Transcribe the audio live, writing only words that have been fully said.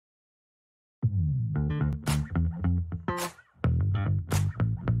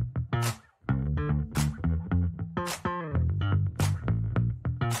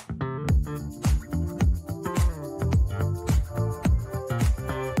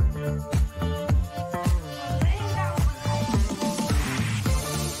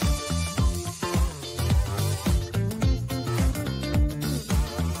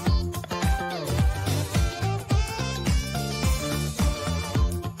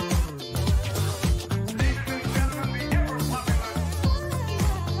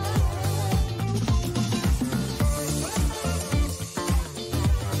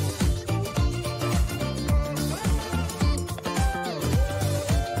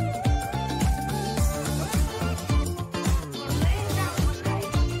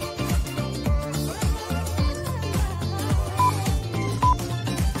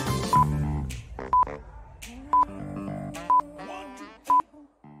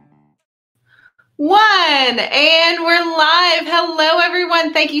And we're live. Hello,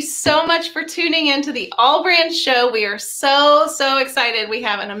 everyone. Thank you so much for tuning into the AllBrands show. We are so excited. We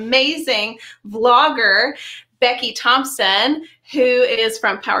have an amazing vlogger, Becky Thompson, who is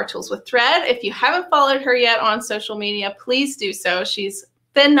from Power Tools with Thread. If you haven't followed her yet on social media, please do so. She's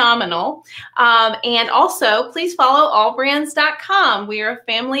phenomenal. And also, please follow allbrands.com. We are a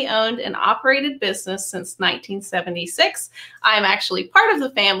family-owned and operated business since 1976. I'm actually part of the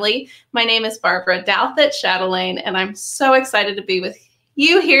family. My name is Barbara Douthit Chatelaine, and I'm so excited to be with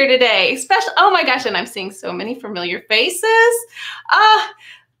you here today. Especially, oh my gosh, and I'm seeing so many familiar faces. Oh,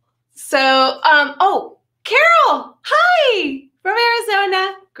 Carol, hi, from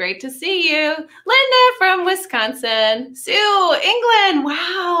Arizona. Great to see you. Linda from Wisconsin. Sue, England.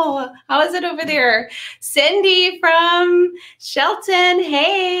 Wow. How is it over there? Cindy from Shelton.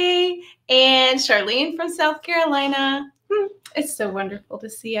 Hey. And Charlene from South Carolina. It's so wonderful to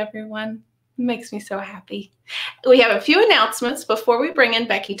see everyone. It makes me so happy. We have a few announcements before we bring in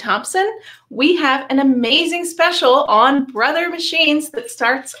Becky Thompson. We have an amazing special on Brother Machines that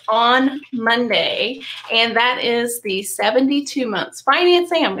starts on Monday, and that is the 72 months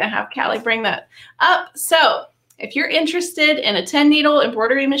financing. I'm going to have Callie bring that up. So if you're interested in a 10 needle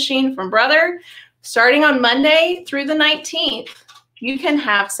embroidery machine from Brother, starting on Monday through the 19th, you can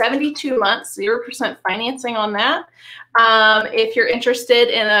have 72 months, 0% financing on that. If you're interested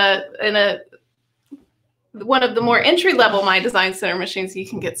in one of the more entry-level My Design Center machines, you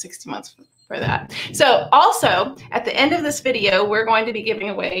can get 60 months for that. So also, at the end of this video, we're going to be giving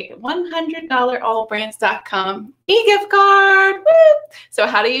away a $100 allbrands.com e-gift card. Woo! So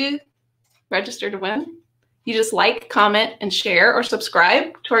how do you register to win? You just like, comment, and share or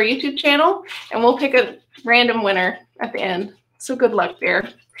subscribe to our YouTube channel, and we'll pick a random winner at the end. So good luck there.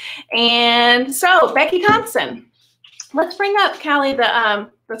 And so, Becky Thompson. Let's bring up, Callie, the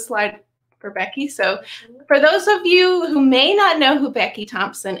slide for Becky. So for those of you who may not know who Becky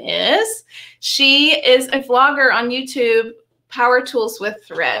Thompson is, she is a vlogger on YouTube, Power Tools with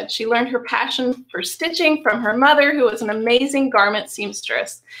Thread. She learned her passion for stitching from her mother, who was an amazing garment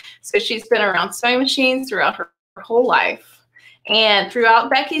seamstress. So she's been around sewing machines throughout her whole life. And throughout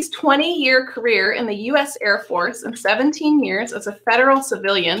Becky's 20-year career in the U.S. Air Force and 17 years as a federal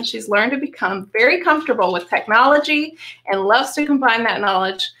civilian, she's learned to become very comfortable with technology and loves to combine that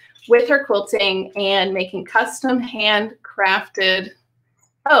knowledge with her quilting and making custom handcrafted.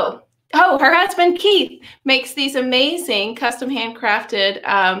 Her husband Keith makes these amazing custom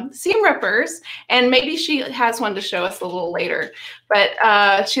handcrafted seam rippers, and maybe she has one to show us a little later.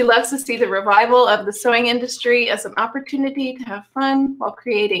 But she loves to see the revival of the sewing industry as an opportunity to have fun while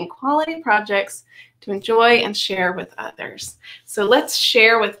creating quality projects to enjoy and share with others. So let's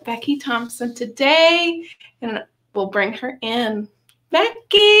share with Becky Thompson today, and we'll bring her in. Becky,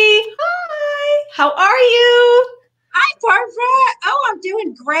 hi, how are you? Hi, Barbara. Oh, I'm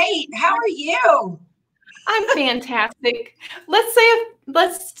doing great. How are you? I'm fantastic. Let's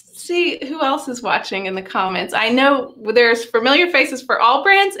see who else is watching in the comments. I know there's familiar faces for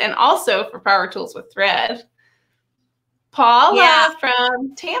AllBrands and also for Power Tools with Thread. Paula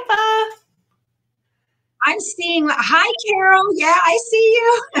from Tampa. I'm seeing, hi, Carol. Yeah, I see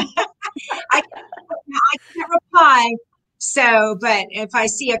you. I can't reply. So, but if I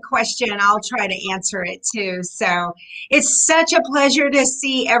see a question, I'll try to answer it too. So it's such a pleasure to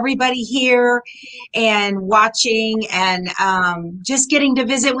see everybody here and watching and just getting to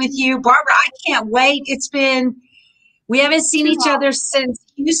visit with you. Barbara, I can't wait. We haven't seen each other since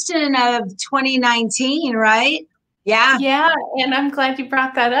Houston of 2019, right? Yeah. Yeah, and I'm glad you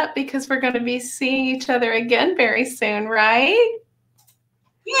brought that up because we're going to be seeing each other again very soon, right?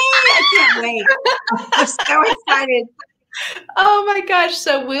 Yay, I can't wait. I'm so excited. Oh my gosh.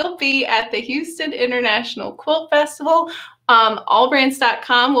 So we'll be at the Houston International Quilt Festival.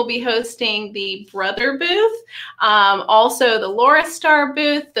 Allbrands.com will be hosting the Brother booth, also the Laura Star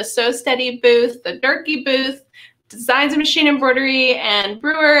booth, the Sew Steady booth, the Durkee booth, Designs and Machine Embroidery and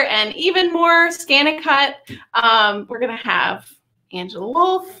Brewer, and even more Scannicut. We're going to have Angela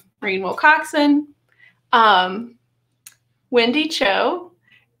Wolf, Maureen Wilcoxon, Wendy Cho,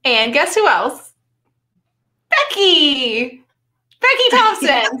 and guess who else? Becky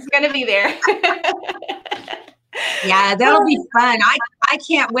Thompson is going to be there. Yeah, that'll be fun. I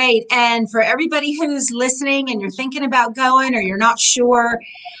can't wait. And for everybody who's listening and you're thinking about going or you're not sure,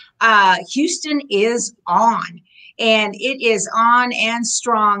 Houston is on. And it is on and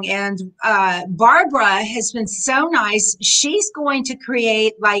strong. And Barbara has been so nice. She's going to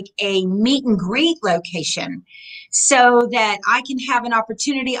create like a meet and greet location so that I can have an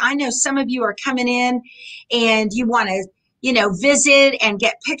opportunity. I know some of you are coming in and you want to visit and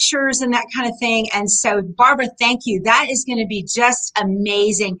get pictures and that kind of thing. And so, Barbara, thank you. That is going to be just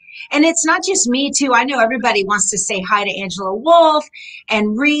amazing. And it's not just me, too. I know everybody wants to say hi to Angela Wolf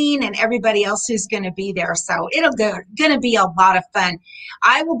and Reen and everybody else who's going to be there. So it'll going to be a lot of fun.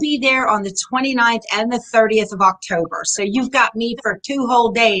 I will be there on the 29th and the 30th of October. So you've got me for 2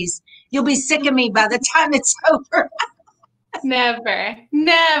 whole days. You'll be sick of me by the time it's over. Never,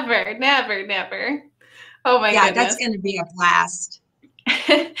 never, never, never. Oh my goodness. That's going to be a blast.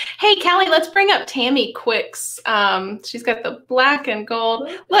 Hey, Callie, let's bring up Tammy Quicks. She's got the black and gold.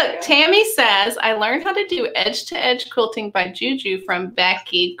 Look, Tammy says, I learned how to do edge-to-edge quilting by Juju from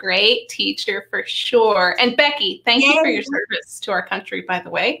Becky. Great teacher for sure. And Becky, thank you for your service to our country, by the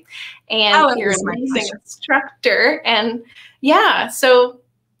way. And you're an amazing instructor. And yeah, so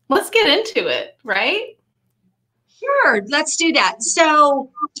let's get into it, right? Sure, let's do that. So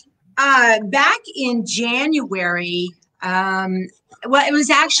back in January, well, it was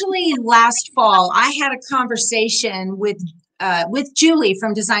actually last fall, I had a conversation with Julie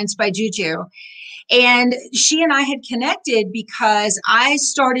from Designs by Juju. And she and I had connected because I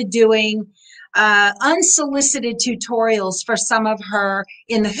started doing unsolicited tutorials for some of her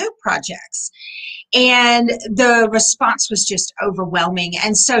in the hoop projects. And the response was just overwhelming.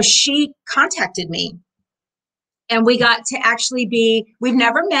 And so she contacted me. And we got to actually we've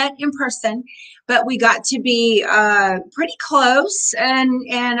never met in person, but we got to be pretty close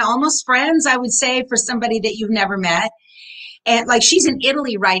and almost friends, I would say, for somebody that you've never met. And like, she's in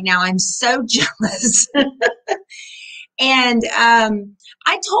Italy right now. I'm so jealous. And I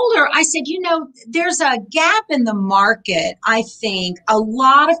told her, I said, there's a gap in the market. I think a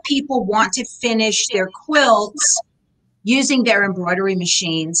lot of people want to finish their quilts using their embroidery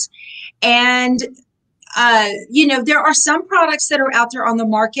machines. And there are some products that are out there on the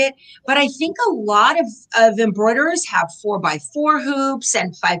market, but I think a lot of embroiderers have 4x4 hoops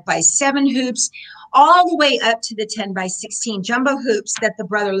and 5x7 hoops, all the way up to the 10x16 jumbo hoops that the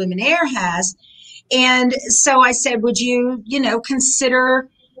Brother Luminaire has. And so I said, would you, consider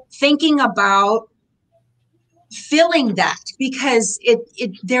thinking about filling that, because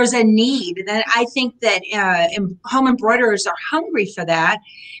there's a need. And I think that home embroiderers are hungry for that,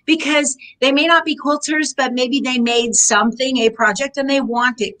 because they may not be quilters, but maybe they made something, a project, and they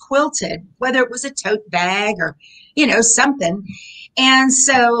want it quilted, whether it was a tote bag or, something. And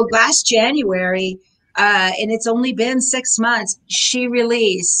so last January, and it's only been 6 months, she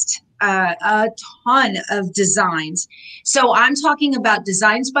released a ton of designs. So I'm talking about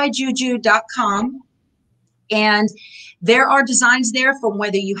designsbyjuju.com. And there are designs there from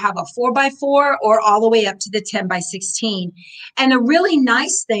whether you have a 4x4 or all the way up to the 10x16. And a really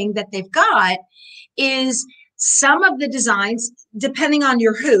nice thing that they've got is some of the designs, depending on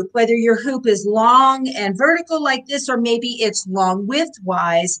your hoop, whether your hoop is long and vertical like this, or maybe it's long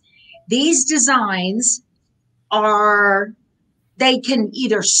width-wise, these designs they can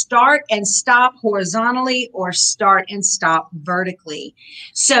either start and stop horizontally or start and stop vertically.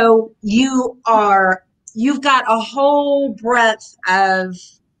 So you've got a whole breadth of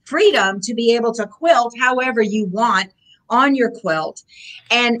freedom to be able to quilt however you want on your quilt.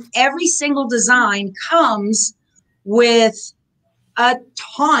 And every single design comes with a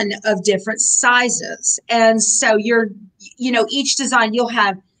ton of different sizes. And so each design you'll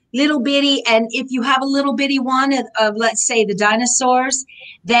have little bitty, and if you have a little bitty one of let's say the dinosaurs,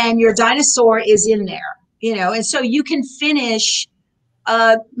 then your dinosaur is in there, and so you can finish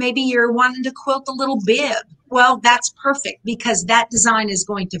maybe you're wanting to quilt a little bib. Well, that's perfect, because that design is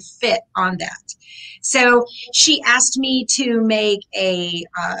going to fit on that. So she asked me to make a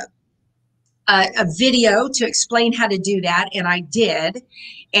video to explain how to do that, and I did.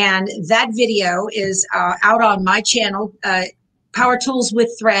 And that video is out on my channel, Power Tools with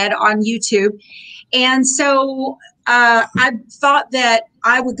Thread on YouTube. And so I thought that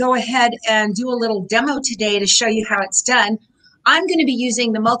I would go ahead and do a little demo today to show you how it's done. I'm going to be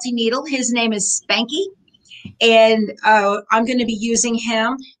using the multi-needle. His name is Spanky, and I'm going to be using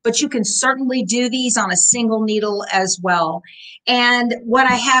him, but you can certainly do these on a single needle as well. And what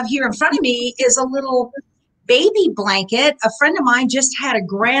I have here in front of me is a little baby blanket. A friend of mine just had a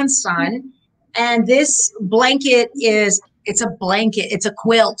grandson, and this blanket it's a blanket. It's a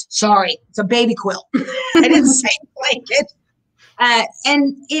quilt. Sorry, it's a baby quilt. I didn't say blanket.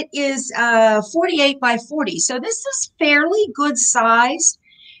 And it is 48 by 40. So this is fairly good size.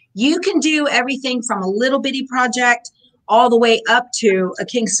 You can do everything from a little bitty project all the way up to a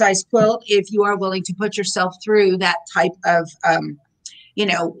king size quilt if you are willing to put yourself through that type of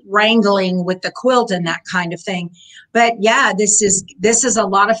wrangling with the quilt and that kind of thing. But yeah, this is a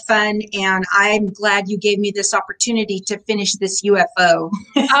lot of fun, and I'm glad you gave me this opportunity to finish this UFO.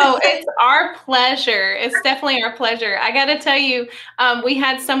 Oh, it's our pleasure. It's definitely our pleasure. I got to tell you, we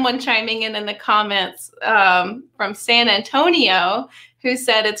had someone chiming in the comments from San Antonio who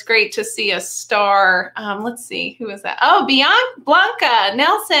said it's great to see a star. Let's see, who is that? Oh, Blanca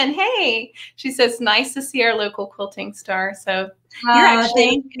Nelson. Hey, she says, nice to see our local quilting star. So you're actually,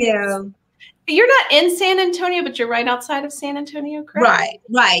 thank you. You're not in San Antonio, but you're right outside of San Antonio, correct?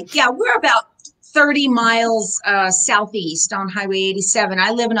 Right. Yeah, we're about 30 miles southeast on Highway 87.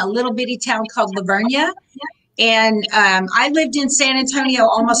 I live in a little bitty town called Lavernia. And I lived in San Antonio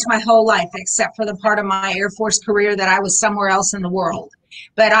almost my whole life, except for the part of my Air Force career that I was somewhere else in the world.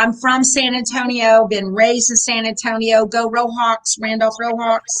 But I'm from San Antonio, been raised in San Antonio. Go Rohawks, Randolph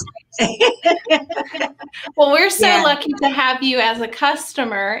Rohawks. Well, we're so lucky to have you as a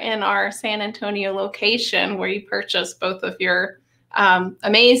customer in our San Antonio location, where you purchase both of your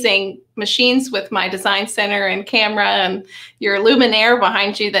amazing machines with my design center and camera, and your luminaire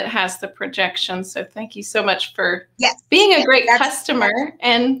behind you that has the projection. So thank you so much for being a great customer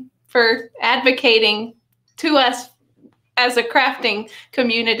and for advocating to us as a crafting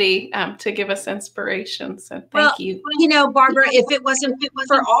community to give us inspiration. So thank you. Barbara, if it wasn't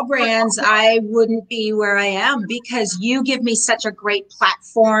for AllBrands, I wouldn't be where I am, because you give me such a great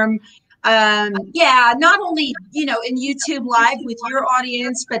platform. Not only, in YouTube Live with your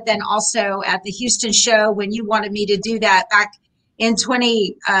audience, but then also at the Houston show when you wanted me to do that back in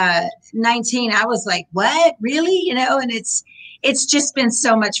 2019. I was like, what, really? And it's just been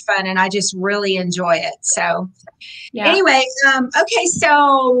so much fun, and I just really enjoy it. So anyway, okay,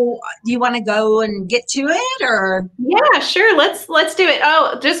 so do you want to go and get to it, or? Yeah, sure. Let's do it.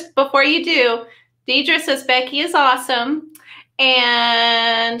 Oh, just before you do, Deidre says Becky is awesome.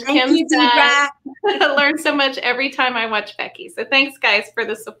 And Thank Kim you, Deidre. I learn so much every time I watch Becky. So thanks, guys, for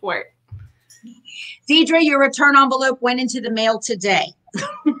the support. Deidre, your return envelope went into the mail today.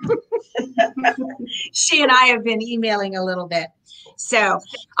 She and I have been emailing a little bit. So,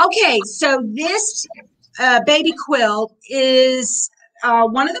 okay, so this baby quilt is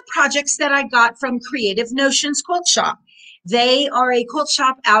one of the projects that I got from Creative Notions Quilt Shop. They are a quilt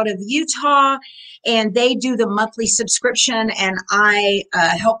shop out of Utah, and they do the monthly subscription, and I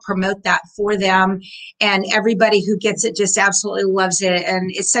help promote that for them. And everybody who gets it just absolutely loves it, and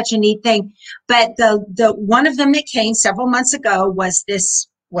it's such a neat thing. But the one of them that came several months ago was this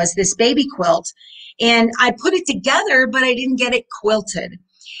baby quilt, and I put it together, but I didn't get it quilted.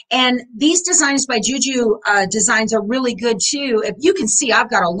 And these designs by Juju Designs are really good too. If you can see,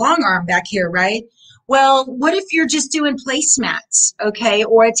 I've got a long arm back here, right? Well, what if you're just doing placemats, okay,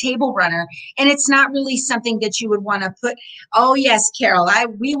 or a table runner, and it's not really something that you would want to put? Oh, yes, Carol,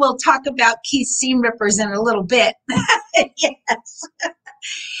 we will talk about Keith seam rippers in a little bit. Yes.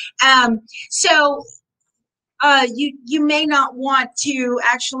 So you may not want to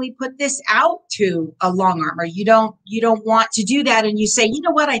actually put this out to a long arm, or you don't want to do that, and you say, you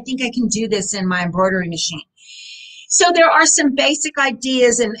know what, I think I can do this in my embroidery machine. So there are some basic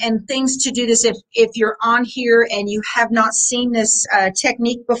ideas and things to do this if you're on here and you have not seen this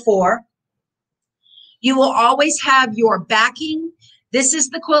technique before. You will always have your backing. This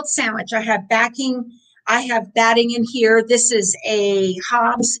is the quilt sandwich. I have backing. I have batting in here. This is a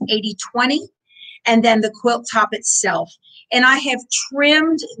Hobbs 80/20, and then the quilt top itself. And I have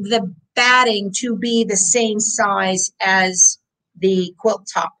trimmed the batting to be the same size as the quilt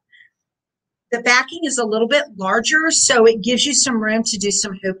top. The backing is a little bit larger, so it gives you some room to do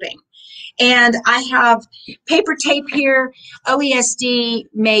some hooping. And I have paper tape here. OESD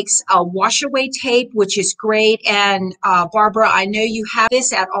makes a wash away tape, which is great. And Barbara, I know you have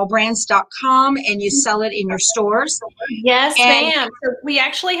this at allbrands.com and you sell it in your stores. Yes, ma'am. So we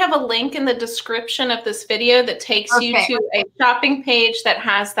actually have a link in the description of this video that takes you to a shopping page that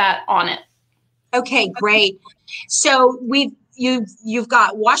has that on it. Okay, great. So you've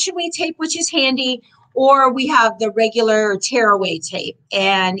got wash away tape, which is handy, or we have the regular tear away tape,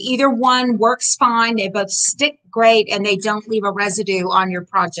 and either one works fine. They both stick great, and they don't leave a residue on your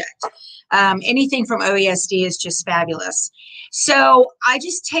project. Anything from OESD is just fabulous. So I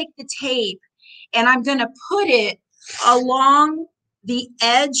just take the tape and I'm going to put it along the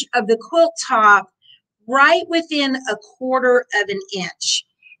edge of the quilt top, right within 1/4 of an inch.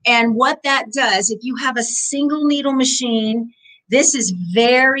 And what that does, if you have a single needle machine, this is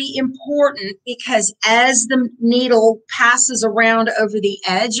very important, because as the needle passes around over the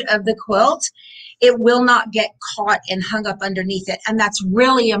edge of the quilt, it will not get caught and hung up underneath it. And that's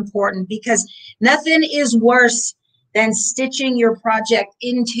really important, because nothing is worse than stitching your project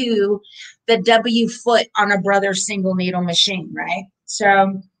into the W foot on a Brothers single needle machine, right?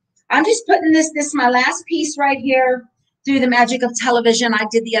 So I'm just putting this is my last piece right here. Through the magic of television, I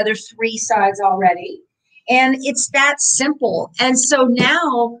did the other 3 sides already. And it's that simple. And so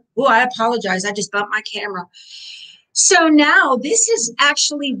now, oh, I apologize. I just bumped my camera. So now this is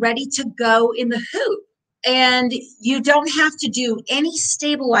actually ready to go in the hoop. And you don't have to do any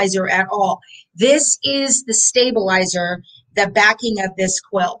stabilizer at all. This is the stabilizer, the backing of this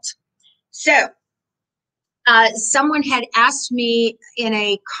quilt. So someone had asked me in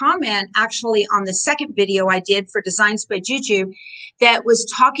a comment, actually on the second video I did for Designs by Juju, that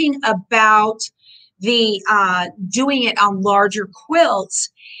was talking about the doing it on larger quilts.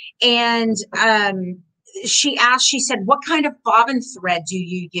 And she said, what kind of bobbin thread do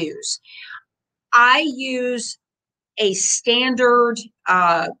you use? I use a standard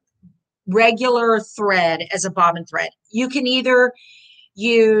regular thread as a bobbin thread. You can either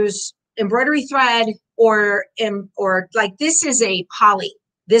use embroidery thread or like this is a poly.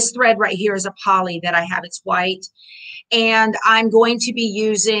 This thread right here is a poly that I have. It's white. And I'm going to be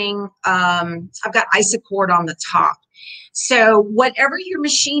using, I've got Isacord on the top. So whatever your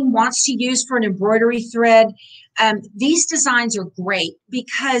machine wants to use for an embroidery thread, these designs are great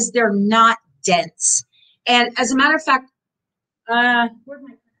because they're not dense. And as a matter of fact, where'd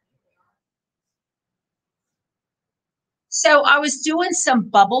my So I was doing some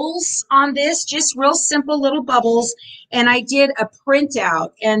bubbles on this, just real simple little bubbles, and I did a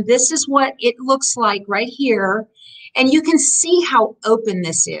printout, and this is what it looks like right here. And you can see how open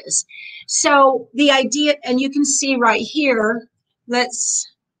this is. So the idea, and you can see right here, let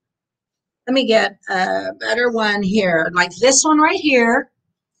me get a better one here, like this one right here.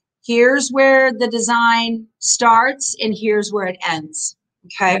 Here's where the design starts, and here's where it ends,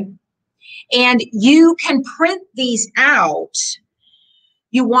 okay? And you can print these out.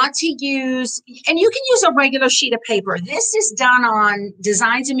 You want to use, and you can use a regular sheet of paper. This is done on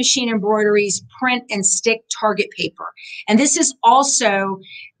Designs and Machine Embroideries print and stick target paper. And this is also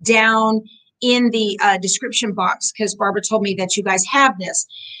down in the description box because Barbara told me that you guys have this.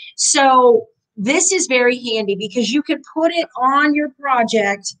 So this is very handy because you can put it on your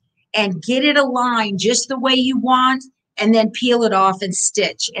project and get it aligned just the way you want, and then peel it off and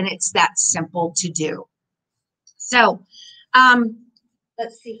stitch. And it's that simple to do. So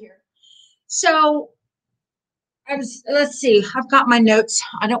let's see here. So let's see, I've got my notes.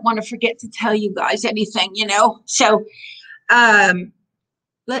 I don't want to forget to tell you guys anything, you know. So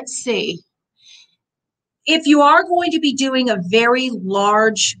let's see. If you are going to be doing a very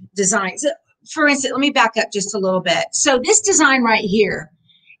large design, so for instance, let me back up just a little bit. So this design right here,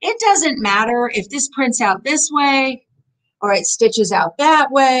 it doesn't matter if this prints out this way, or it stitches out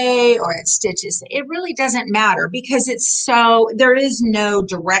that way, or it stitches, it really doesn't matter because it's so, there is no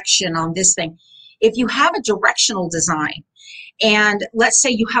direction on this thing. If you have a directional design, and let's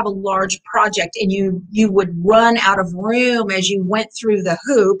say you have a large project and you would run out of room as you went through the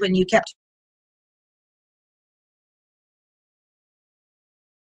hoop and you kept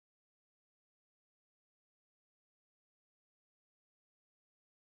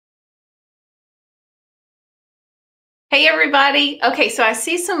Hey, everybody. Okay, so I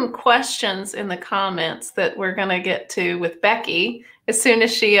see some questions in the comments that we're going to get to with Becky as soon as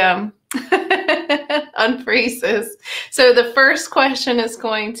she unfreezes. So the first question is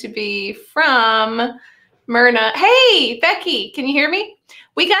going to be from Myrna. Hey, Becky, can you hear me?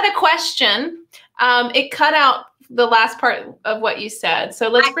 We got a question. It cut out the last part of what you said. So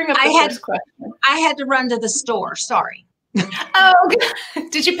let's bring up the first question. I had to run to the store. Sorry. Oh,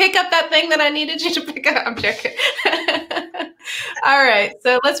 did you pick up that thing that I needed you to pick up? I'm joking. All right,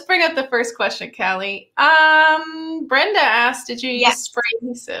 so let's bring up the first question, Callie. Brenda asked, did you use spray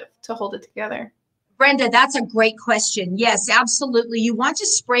adhesive to hold it together? Brenda, that's a great question. Yes, absolutely. You want to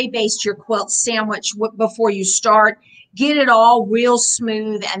spray baste your quilt sandwich before you start. Get it all real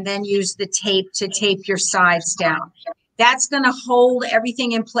smooth and then use the tape to tape your sides down. That's going to hold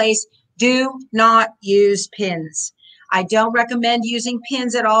everything in place. Do not use pins. I don't recommend using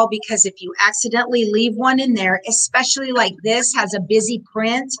pins at all because if you accidentally leave one in there, especially like this has a busy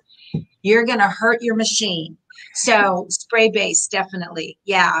print, you're going to hurt your machine. So spray base, definitely.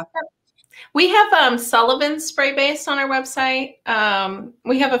 Yeah. We have Sullivan spray base on our website.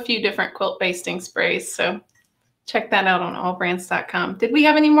 We have a few different quilt basting sprays. So check that out on allbrands.com. Did we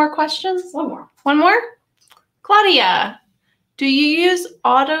have any more questions? One more. One more? Claudia, do you use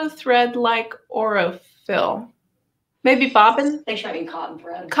auto thread like Orofill? Maybe bobbin? They should be cotton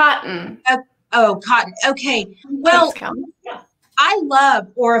thread. Cotton. Oh, cotton. Okay. Well, Yeah. I love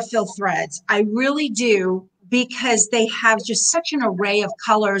Orofill threads. I really do. because they have just such an array of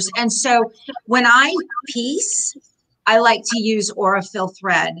colors. And so when I piece, I like to use Aurifil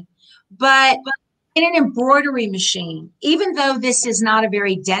thread. But in an embroidery machine, even though this is not a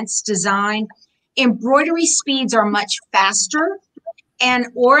very dense design, embroidery speeds are much faster. And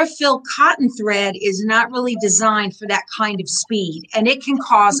Aurifil cotton thread is not really designed for that kind of speed, and it can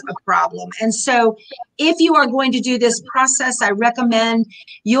cause a problem. And so if you are going to do this process, I recommend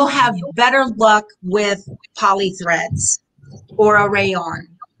you'll have better luck with poly threads or a rayon.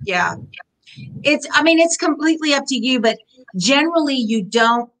 Yeah. It's completely up to you, but generally you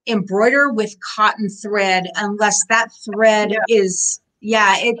don't embroider with cotton thread unless that thread is,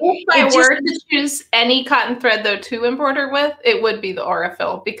 if I were to choose any cotton thread though to embroider with, it would be the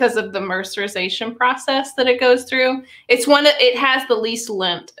Aurifil because of the mercerization process that it goes through. It has the least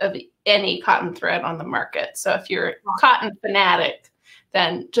lint of any cotton thread on the market. So if you're a cotton fanatic,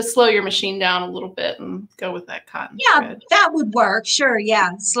 then just slow your machine down a little bit and go with that cotton thread. That would work. Sure.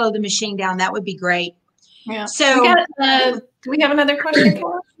 Yeah. Slow the machine down. That would be great. Yeah. So do we have another question?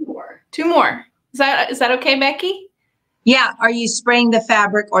 Two more. Is that okay, Becky? Yeah. Are you spraying the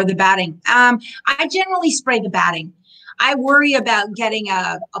fabric or the batting? I generally spray the batting. I worry about getting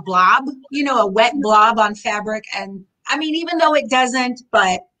a blob, a wet blob on fabric. And I mean, even though it doesn't,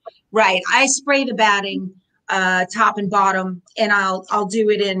 but right. I spray the batting, top and bottom, and I'll do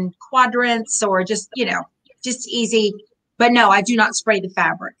it in quadrants or just easy. But no, I do not spray the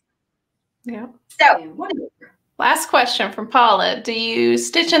fabric. Yeah. So last question from Paula. Do you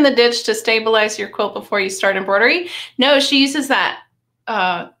stitch in the ditch to stabilize your quilt before you start embroidery? No, she uses that,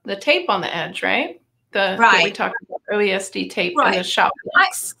 the tape on the edge, right? That we talked about, OESD tape in the shop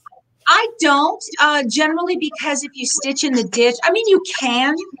box. I don't generally, because if you stitch in the ditch, I mean, you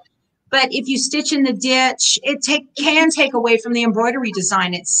can, but if you stitch in the ditch, it can take away from the embroidery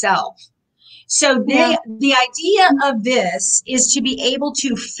design itself. So the idea of this is to be able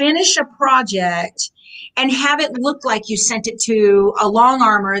to finish a project and have it look like you sent it to a long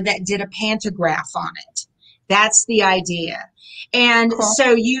armor that did a pantograph on it. That's the idea. And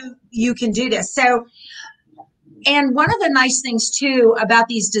so you can do this. So, and one of the nice things too about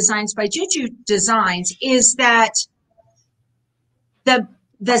these designs by Juju Designs is that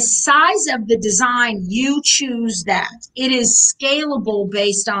the size of the design, you choose that. It is scalable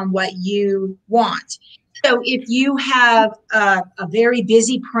based on what you want. So if you have a very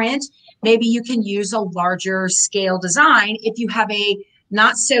busy print, maybe you can use a larger scale design. If you have a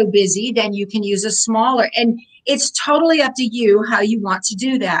not so busy, then you can use a smaller. And it's totally up to you how you want to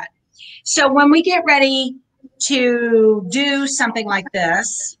do that. So when we get ready to do something like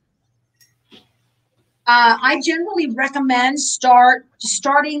this, I generally recommend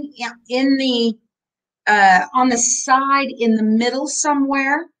starting in the on the side in the middle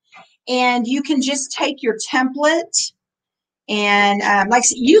somewhere, and you can just take your template and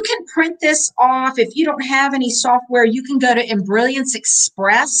you can print this off. If you don't have any software, you can go to Embrilliance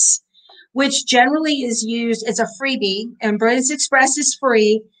Express, which generally is used. It's a freebie. Embrilliance Express is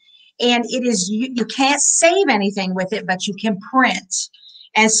free, and it is you can't save anything with it, but you can print.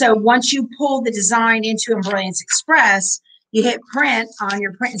 And so once you pull the design into Embrilliance Express, you hit print on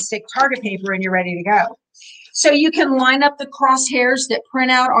your print and stick target paper and you're ready to go. So you can line up the crosshairs that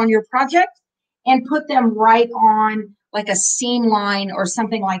print out on your project and put them right on like a seam line or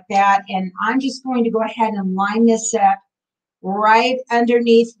something like that. And I'm just going to go ahead and line this up right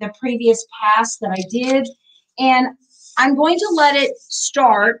underneath the previous pass that I did. And I'm going to let it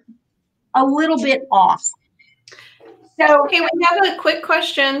start a little bit off. So, okay, we have a quick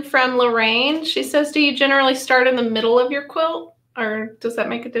question from Lorraine. She says, do you generally start in the middle of your quilt, or does that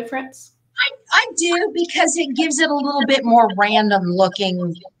make a difference? I do, because it gives it a little bit more random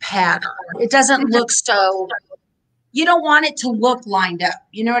looking pattern. It doesn't look so, you don't want it to look lined up.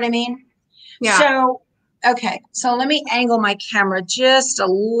 You know what I mean? Yeah. So, okay. So let me angle my camera just a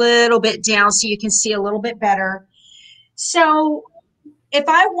little bit down so you can see a little bit better. So if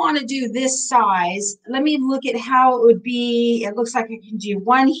I want to do this size, let me look at how it would be. It looks like I can do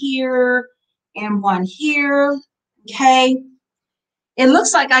one here and one here. Okay. It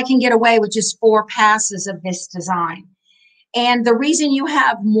looks like I can get away with just 4 passes of this design. And the reason you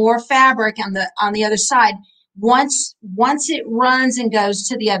have more fabric on the other side, once it runs and goes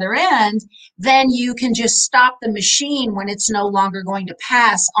to the other end, then you can just stop the machine when it's no longer going to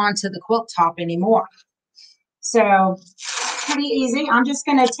pass onto the quilt top anymore. So pretty easy. I'm just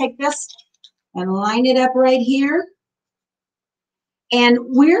going to take this and line it up right here. And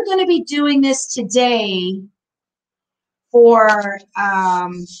we're going to be doing this today for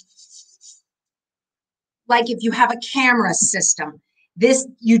like if you have a camera system, This,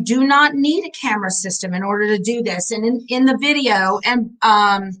 you do not need a camera system in order to do this. And in the video, and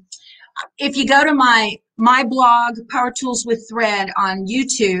if you go to my blog, Power Tools with Thread on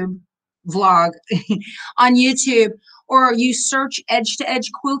YouTube, vlog on YouTube, or you search Edge to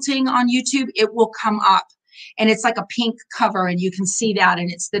Edge Quilting on YouTube, it will come up. And it's like a pink cover, and you can see that.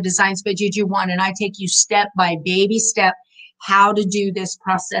 And it's the Designs by Juju one. And I take you step by baby step how to do this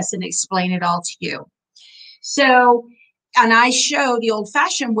process and explain it all to you. So, and I show the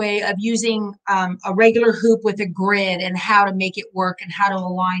old-fashioned way of using a regular hoop with a grid and how to make it work and how to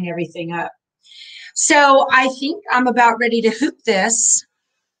align everything up. So I think I'm about ready to hoop this.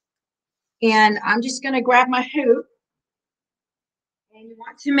 And I'm just going to grab my hoop. And you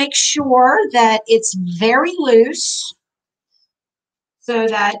want to make sure that it's very loose so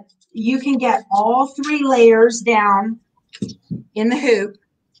that you can get all 3 layers down in the hoop.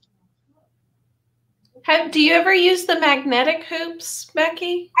 Do you ever use the magnetic hoops,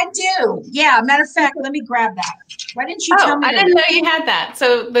 Becky? I do. Yeah. Matter of fact, let me grab that. Why didn't you tell me? I didn't know you had that.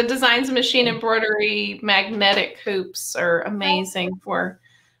 So the Designs Machine Embroidery magnetic hoops are amazing for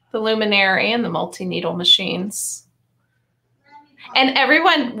the Luminaire and the multi-needle machines. And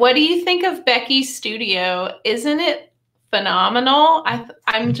everyone, what do you think of Becky's studio? Isn't it phenomenal?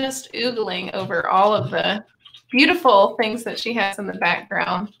 I'm just oogling over all of the beautiful things that she has in the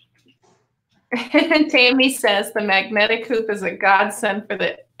background. And Tammy says the magnetic hoop is a godsend for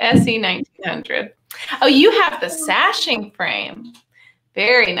the SE 1900. Oh, you have the sashing frame.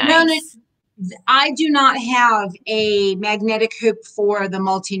 Very nice. No, I do not have a magnetic hoop for the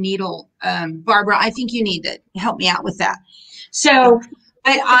multi-needle. Barbara, I think you need to help me out with that. So,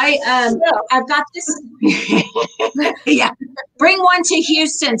 but I've got this. Yeah, bring one to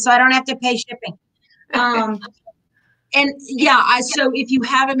Houston so I don't have to pay shipping. And yeah, so if you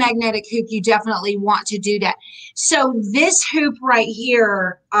have a magnetic hoop, you definitely want to do that. So this hoop right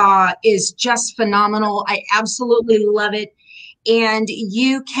here is just phenomenal. I absolutely love it. And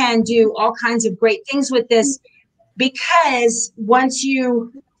you can do all kinds of great things with this, because once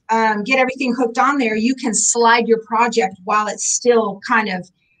you get everything hooked on there, you can slide your project while it's still kind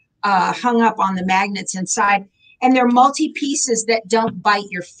of hung up on the magnets inside. And they're multi-pieces that don't bite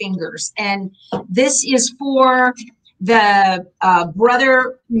your fingers. And this is for the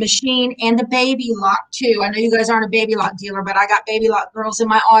brother machine and the baby lock too. I know you guys aren't a baby lock dealer, but I got baby lock girls in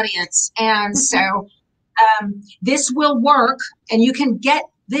my audience. And so this will work, and you can get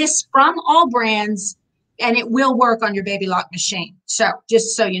this from AllBrands, and it will work on your baby lock machine. So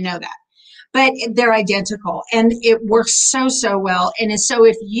just so you know that. But they're identical, and it works so, so well. And so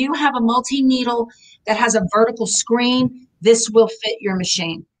if you have a multi-needle that has a vertical screen, this will fit your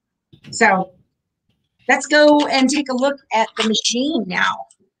machine. So let's go and take a look at the machine now.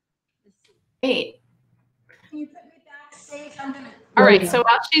 Great. Can you put me back safe? All right, so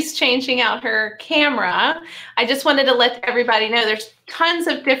while she's changing out her camera, I just wanted to let everybody know there's tons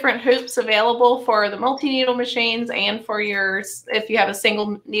of different hoops available for the multi-needle machines and for yours if you have a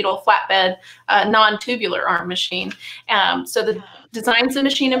single needle flatbed non-tubular arm machine. So the Designs and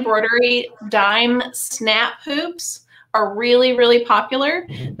Machine Embroidery dime snap hoops are really, really popular.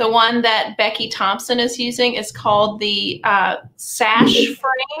 The one that Becky Thompson is using is called the Sash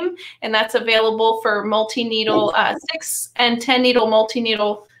Frame, and that's available for multi-needle 6 and 10 needle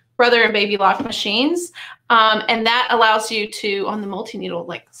multi-needle brother and baby lock machines. And that allows you to, on the multi-needle,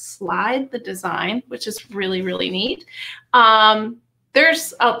 like slide the design, which is really, really neat.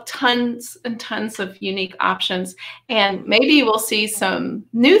 There's tons and tons of unique options, and maybe we'll see some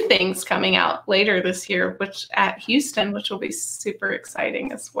new things coming out later this year, which at Houston, which will be super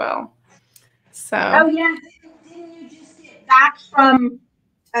exciting as well. So. Oh yeah, didn't you just get back from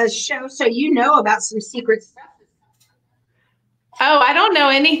a show, so you know about some secret stuff? Oh, I don't know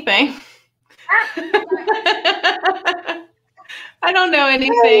anything. I don't know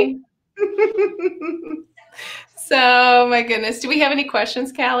anything. So, my goodness. Do we have any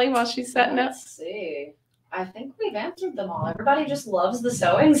questions, Callie, while she's setting up? Let's see. I think we've answered them all. Everybody just loves the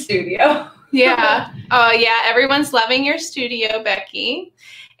sewing studio. Yeah. Oh, yeah. Everyone's loving your studio, Becky.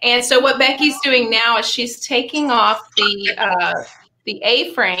 And so what Becky's doing now is she's taking off the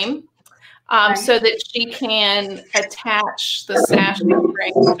A-frame so that she can attach the sashing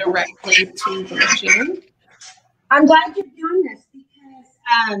frame directly to the machine. I'm glad you're doing this,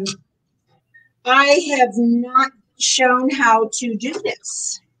 because I have not shown how to do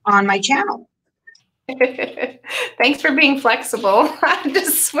this on my channel. Thanks for being flexible. I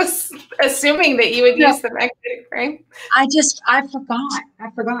just was assuming that you would use the magnetic frame. I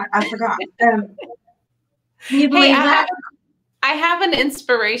forgot. Can you believe that? I have an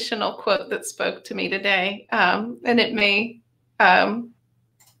inspirational quote that spoke to me today, and it may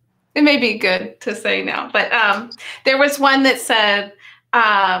It may be good to say now, but there was one that said,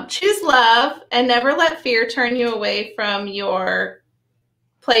 choose love and never let fear turn you away from your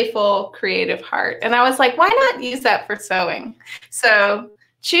playful, creative heart. And I was like, why not use that for sewing? So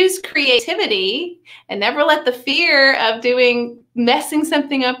choose creativity and never let the fear of messing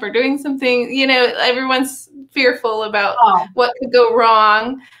something up or doing something, everyone's fearful about what could go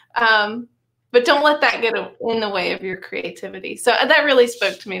wrong. But don't let that get in the way of your creativity. So that really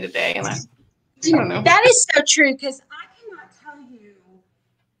spoke to me today. And I don't know. That is so true, because I cannot tell you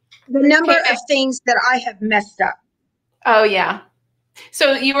the number of things that I have messed up. Oh, yeah.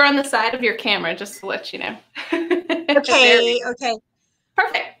 So you were on the side of your camera, just to let you know. Okay.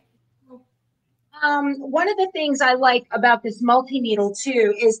 Perfect. One of the things I like about this multi-needle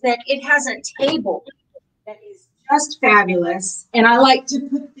too is that it has a table that is just fabulous. And I like to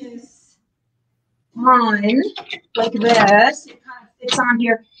put this on like this. It kind of fits on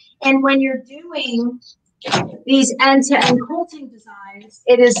here. And when you're doing these end-to-end quilting designs,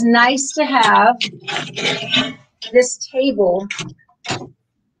 it is nice to have this table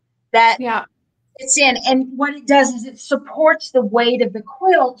that it's in. And what it does is it supports the weight of the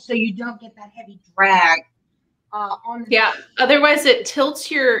quilt so you don't get that heavy drag. Otherwise it tilts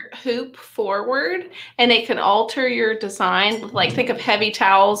your hoop forward and it can alter your design. Like think of heavy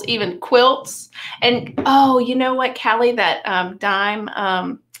towels, even quilts. And you know what, Callie, that dime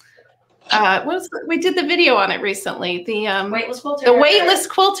we did the video on it recently. The weightless quilter. The weightless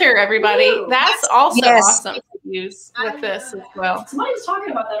quilter, everybody. Ooh, that's also awesome to use with this as well. Somebody was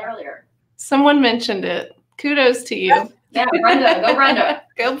talking about that earlier. Someone mentioned it. Kudos to you. Yeah, Brenda. Go Brenda.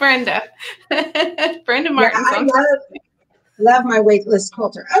 Go Brenda. Brenda Martin. I love my weightless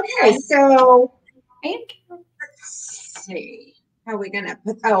quilter. Okay, so thank you. Let's see. How are we going to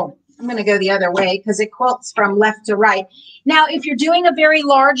put, I'm going to go the other way because it quilts from left to right. Now, if you're doing a very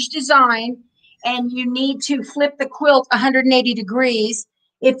large design and you need to flip the quilt 180 degrees,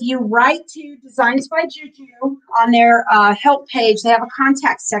 if you write to Designs by Juju on their help page, they have a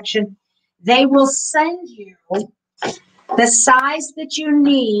contact section. They will send you the size that you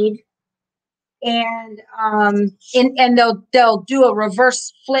need, and they'll do a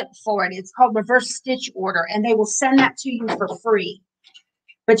reverse flip for it. It's called reverse stitch order, and they will send that to you for free.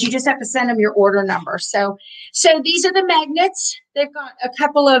 But you just have to send them your order number. So these are the magnets. They've got a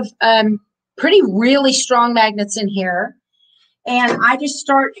couple of really strong magnets in here. And I just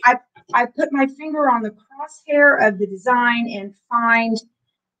start, I put my finger on the crosshair of the design and find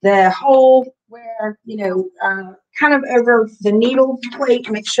the hole where, kind of over the needle plate,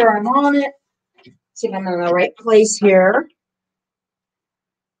 make sure I'm on it. See if I'm in the right place here.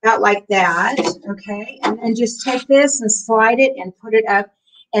 About like that. Okay. And then just take this and slide it and put it up.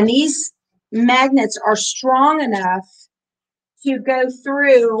 And these magnets are strong enough to go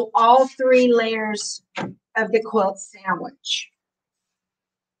through all 3 layers of the quilt sandwich.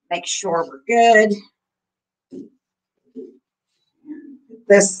 Make sure we're good.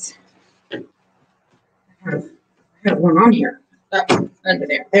 This, I have one on here. Under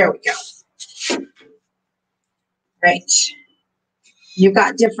there. There we go. Right. You've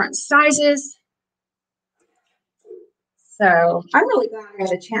got different sizes. So I'm really glad I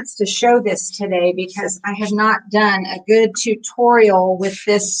had a chance to show this today because I have not done a good tutorial with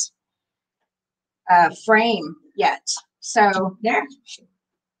this frame yet. So there.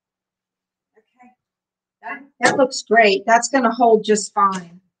 Okay. That looks great. That's going to hold just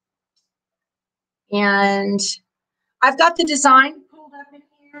fine. And I've got the design pulled up in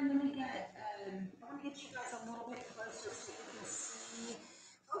here. Let me get you guys a little bit closer so you can see.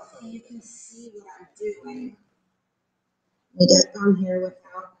 Hopefully you can see what I'm doing. Let me get on here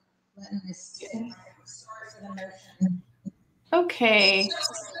without letting this stick. Sorry for the motion. Okay.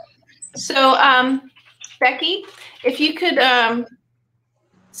 So, Becky, if you could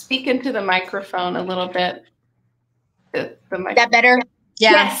speak into the microphone a little bit. The mic. That better?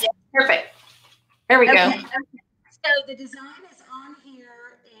 Yeah. Yes. Perfect. There we go. So the design is on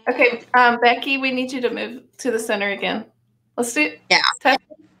here. Okay, Becky, we need you to move to the center again. Let's do it. Yeah. Test.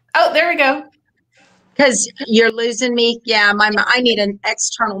 Oh, there we go. Because you're losing me. Yeah, I need an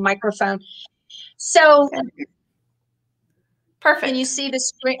external microphone. So perfect. Can you see the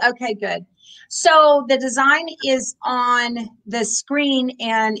screen? Okay, good. So the design is on the screen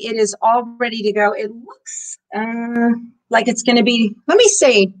and it is all ready to go. It looks like it's going to be, let me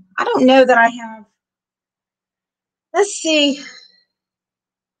see. I don't know that I have. Let's see.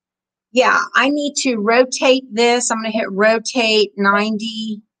 Yeah, I need to rotate this. I'm going to hit rotate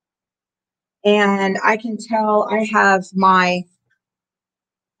 90. And I can tell I have my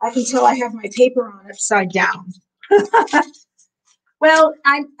paper on upside down. Well,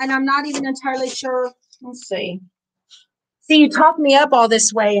 I'm not even entirely sure. Let's see. See, you talk me up all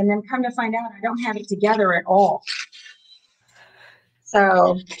this way, and then come to find out I don't have it together at all.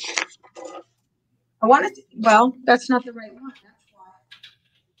 So I wanted to, well, that's not the right one. That's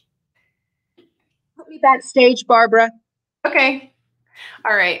why. Put me backstage, Barbara. Okay.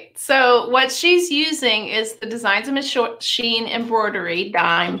 All right. So what she's using is the Designs and Machine Embroidery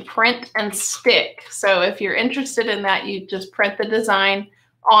Dime Print and Stick. So if you're interested in that, you just print the design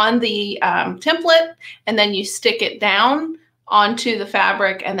on the template, and then you stick it down onto the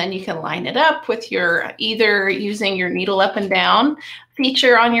fabric, and then you can line it up with your, either using your needle up and down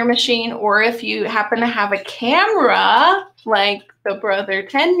feature on your machine, or if you happen to have a camera like the Brother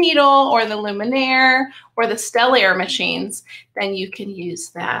 10 needle or the Luminaire or the Stellaire machines, then you can use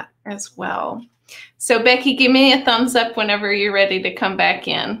that as well. So Becky, give me a thumbs up whenever you're ready to come back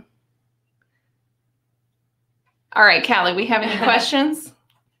in. All right, Callie, we have any questions?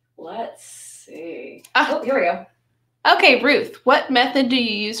 Let's see. Oh, here we go. Okay, Ruth, what method do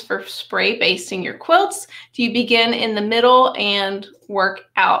you use for spray basting your quilts? Do you begin in the middle and work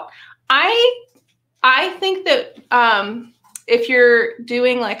out? I think that if you're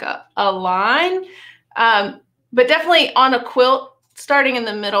doing like a line, but definitely on a quilt, starting in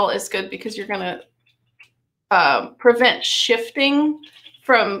the middle is good, because you're going to prevent shifting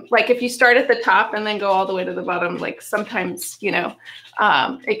from, like, if you start at the top and then go all the way to the bottom, like sometimes, you know,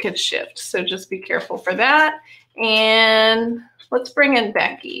 it could shift. So just be careful for that. And let's bring in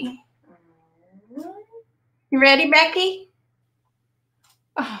Becky. You ready, Becky?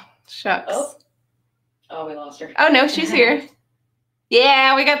 Oh, shucks. Oh, we lost her. Oh, no, she's here.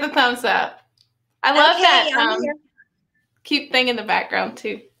 Yeah, we got the thumbs up. I love that cute thing in the background,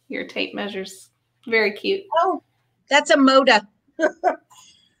 too. Your tape measures. Very cute. Oh, that's a Moda.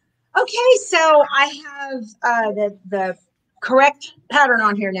 Okay, so I have the correct pattern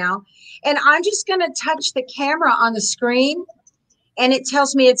on here now. And I'm just going to touch the camera on the screen, and it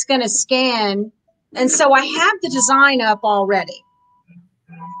tells me it's going to scan. And so I have the design up already.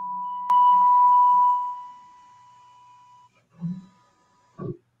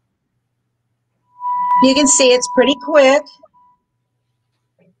 You can see it's pretty quick.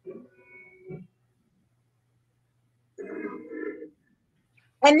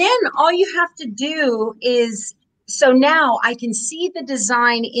 And then all you have to do is, so now I can see the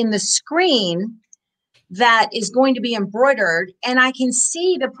design in the screen that is going to be embroidered, and I can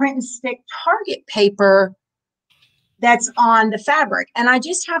see the print and stick target paper that's on the fabric. And I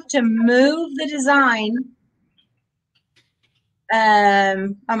just have to move the design.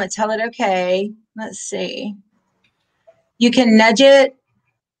 I'm going to tell it, okay, let's see. You can nudge it.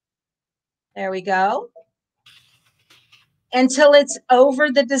 There we go. Until it's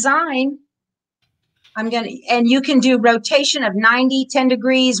over the design. And you can do rotation of 90, 10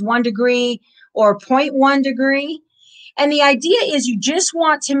 degrees, 1 degree, or 0.1 degree. And the idea is you just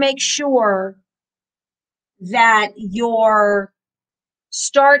want to make sure that your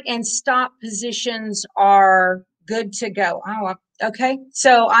start and stop positions are good to go. Oh, okay.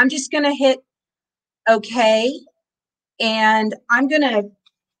 So I'm just going to hit okay. And I'm going to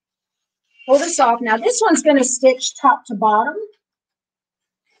pull this off. Now this one's going to stitch top to bottom,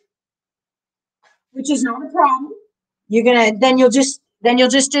 which is not a problem. You're going to, then you'll just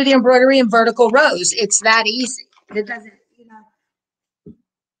do the embroidery in vertical rows. It's that easy. It doesn't, you know,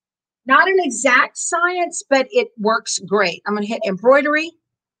 not an exact science, but it works great. I'm going to hit embroidery,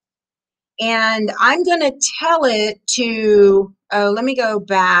 and I'm going to tell it to, oh, let me go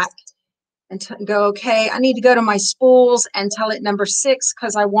back and go, okay, I need to go to my spools and tell it number 6,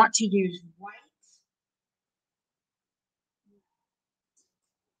 because I want to use white.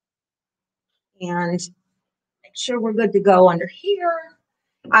 And make sure we're good to go under here.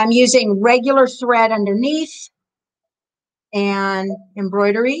 I'm using regular thread underneath, and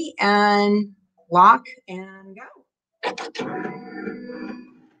embroidery, and lock, and go.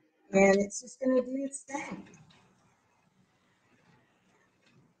 And it's just going to do its thing.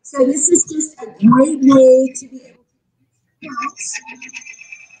 So this is just a great way to be able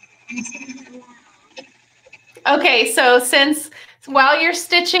to Okay, so while you're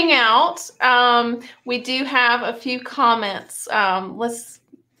stitching out, we do have a few comments. Let's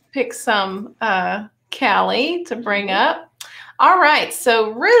pick some, Callie, to bring up. All right,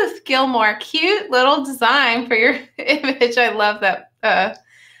 so Ruth Gilmore, cute little design for your image. I love that.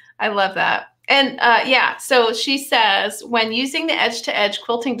 I love that. And yeah, so she says, when using the edge-to-edge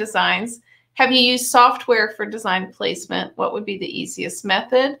quilting designs, have you used software for design placement? What would be the easiest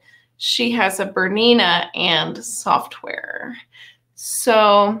method? She has a Bernina and software.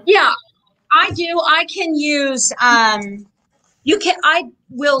 So yeah, I do. I can use You can, I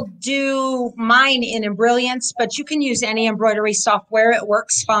will do mine in Embrilliance, but you can use any embroidery software. It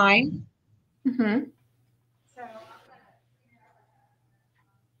works fine. Mm-hmm.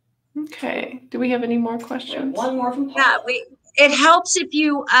 Okay. Do we have any more questions? One more from Paul. Yeah, it helps if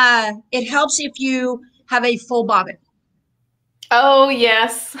you have a full bobbin. Oh,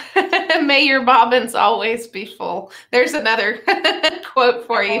 yes. May your bobbins always be full. There's another quote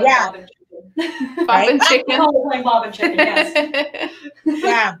for you. Yeah. Bobbin Right? chicken. Playing bobbin chicken, yes.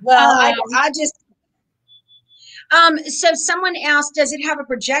 Yeah. Well, I just so someone asked, does it have a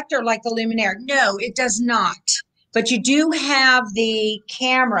projector like the Luminaire? No, it does not. But you do have the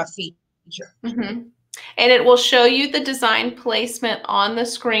camera feature. Mm-hmm. And it will show you the design placement on the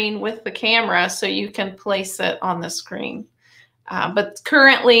screen with the camera, so you can place it on the screen. But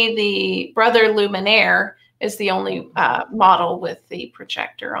currently, the Brother Luminaire is the only model with the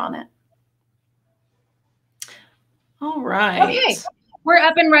projector on it. All right. Okay, we're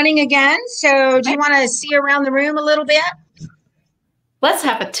up and running again. So do you want to see around the room a little bit? Let's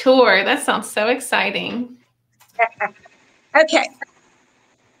have a tour. That sounds so exciting. Okay.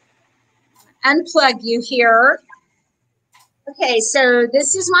 Unplug you here. Okay, so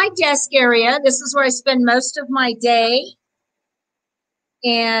this is my desk area. This is where I spend most of my day.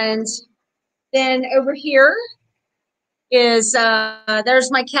 And then over here is,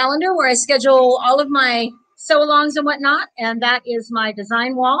 there's my calendar where I schedule all of my sew-alongs and whatnot. And that is my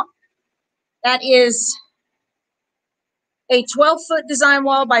design wall. That is a 12-foot design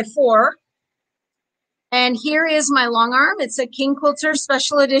wall by 4. And here is my long arm. It's a King Quilter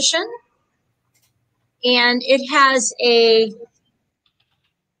Special Edition. And it has a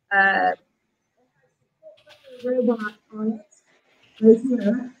robot on it right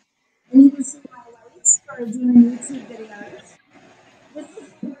here. And you can see my lights for doing YouTube videos. This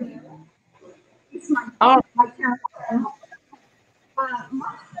is my camera.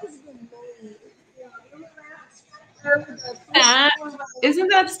 My husband made Isn't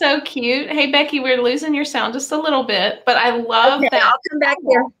that so cute? Hey, Becky, we're losing your sound just a little bit, but I love that. I'll come back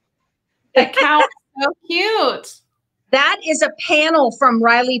there. That cow is so cute. That is a panel from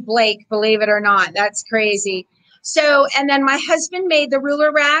Riley Blake, believe it or not. That's crazy. So, and then my husband made the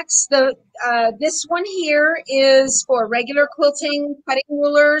ruler racks. This one here is for regular quilting cutting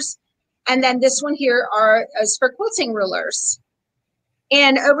rulers. And then this one here is for quilting rulers.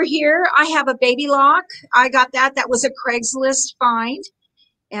 And over here, I have a baby lock. I got that. That was a Craigslist find.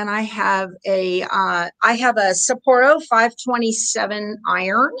 And I have a Sapporo 527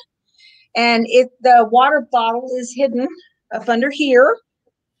 iron. And the water bottle is hidden up under here.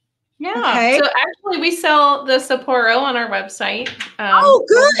 Yeah. Okay. So actually, we sell the Sapporo on our website. Oh,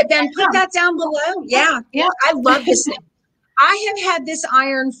 good. Then put that down below. Yeah. Yeah. I love this thing. I have had this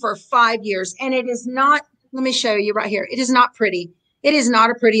iron for 5 years, and it is not, let me show you right here. It is not pretty. It is not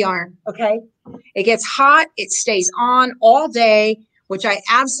a pretty iron. Okay. It gets hot. It stays on all day, which I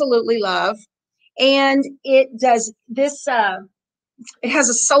absolutely love. And it does this, it has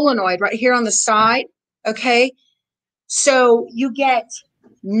a solenoid right here on the side. Okay. So you get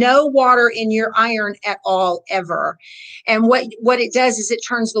no water in your iron at all, ever. And what it does is it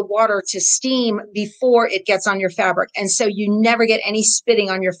turns the water to steam before it gets on your fabric. And so you never get any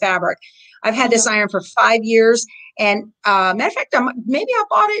spitting on your fabric. I've had this iron for 5 years. And matter of fact, maybe I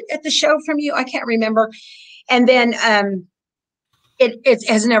bought it at the show from you. I can't remember. And then it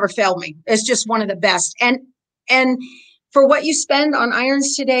has never failed me. It's just one of the best. And for what you spend on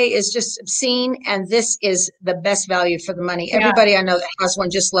irons today is just obscene, and this is the best value for the money. Yeah. Everybody I know that has one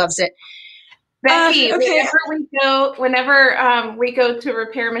just loves it. Becky, okay. Whenever we go to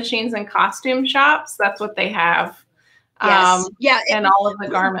repair machines and costume shops, that's what they have. Yes. And all of the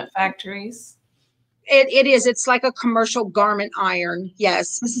garment factories. It is. It's like a commercial garment iron.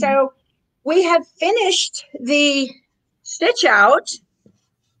 Yes. Mm-hmm. So we have finished the stitch out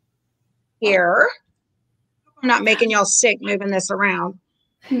here. I'm not making y'all sick moving this around.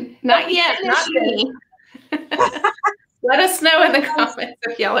 Not yet. Not me. Let us know in the comments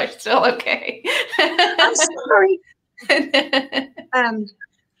if y'all are still okay. I'm sorry.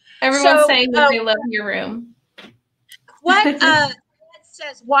 Everyone's saying that they love your room. What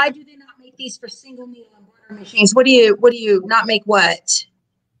says, why do they not make these for single needle embroidery machines? What do you not make what?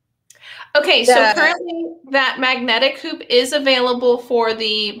 Okay, so currently that magnetic hoop is available for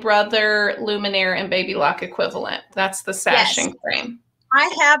the Brother Luminaire and Baby Lock equivalent. That's the sashing frame. I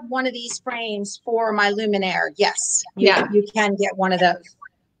have one of these frames for my Luminaire. Yes. You can get one of those.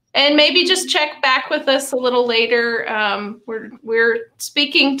 And maybe just check back with us a little later. We're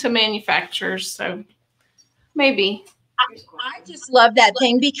speaking to manufacturers, so maybe. I just love that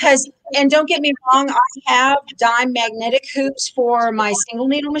thing because and don't get me wrong, I have dime magnetic hoops for my single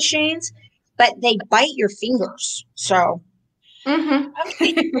needle machines, but they bite your fingers. So,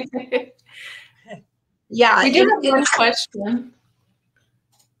 yeah. We do have one question.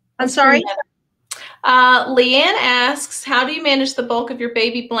 I'm sorry? Leanne asks, how do you manage the bulk of your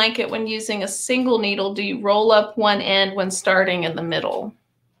baby blanket when using a single needle? Do you roll up one end when starting in the middle?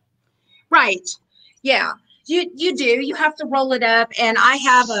 Right. Yeah. You do. You have to roll it up. And I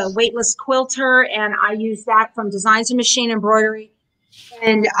have a weightless quilter, and I use that from Designs and Machine Embroidery.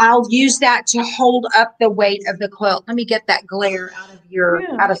 And I'll use that to hold up the weight of the quilt. Let me get that glare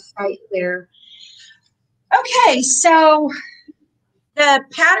out of sight there. Okay, so the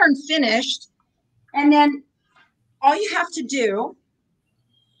pattern finished, and then all you have to do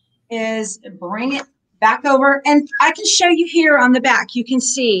is bring it back over, and I can show you here on the back. You can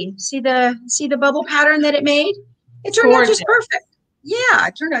see the bubble pattern that it made. It turned out just perfect. Yeah,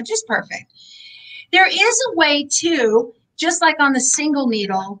 it turned out just perfect. There is a way too, just like on the single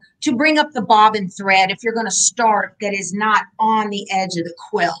needle, to bring up the bobbin thread if you're going to start that is not on the edge of the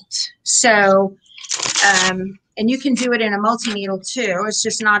quilt. So, and you can do it in a multi-needle too. It's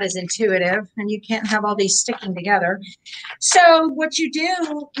just not as intuitive, and you can't have all these sticking together. So what you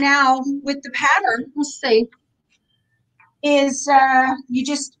do now with the pattern, let's see, is you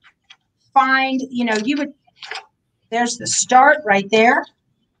just find, there's the start right there.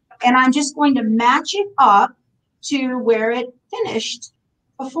 And I'm just going to match it up to where it finished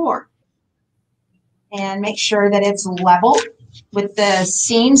before. And make sure that it's level with the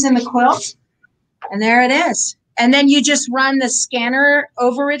seams in the quilt. And there it is. And then you just run the scanner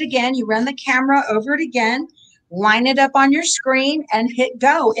over it again. You run the camera over it again, line it up on your screen, and hit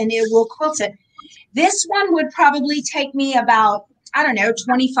go, and it will quilt it. This one would probably take me about,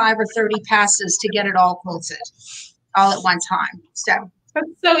 25 or 30 passes to get it all quilted all at one time. So that's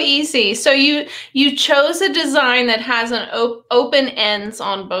so easy. So you chose a design that has an open ends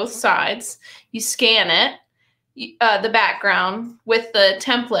on both sides. You scan it, the background with the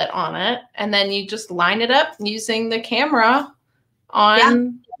template on it, and then you just line it up using the camera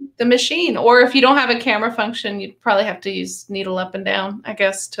on the machine. Or if you don't have a camera function, you'd probably have to use needle up and down, I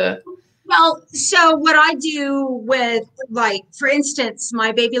guess, to... Well, so what I do with, like, for instance,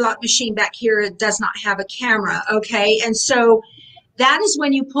 my Baby Lock machine back here does not have a camera, okay? And so that is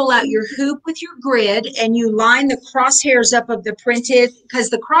when you pull out your hoop with your grid and you line the crosshairs up of the printed, because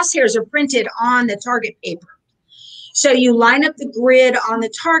the crosshairs are printed on the target paper. So you line up the grid on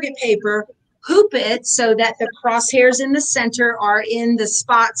the target paper, hoop it so that the crosshairs in the center are in the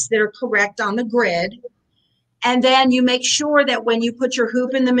spots that are correct on the grid. And then you make sure that when you put your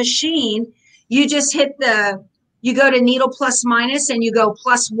hoop in the machine, you just you go to needle plus minus and you go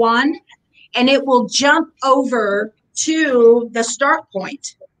 +1, and it will jump over to the start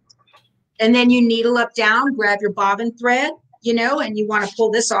point. And then you needle up down, grab your bobbin thread, and you want to pull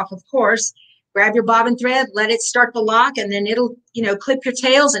this off, of course. Grab your bobbin thread, let it start the lock, and then it'll, clip your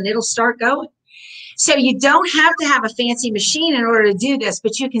tails and it'll start going. So you don't have to have a fancy machine in order to do this,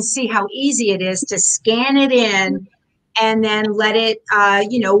 but you can see how easy it is to scan it in and then let it,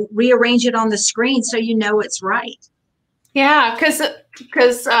 rearrange it on the screen so you know it's right. Yeah, because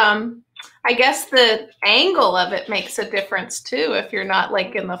I guess the angle of it makes a difference too if you're not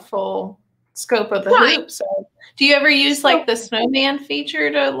like in the full scope of the hoop. So do you ever use like the snowman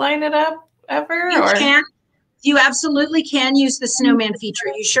feature to line it up ever? You can. You absolutely can use the snowman feature.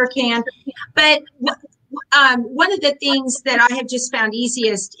 You sure can. But one of the things that I have just found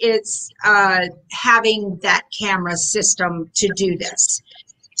easiest is having that camera system to do this.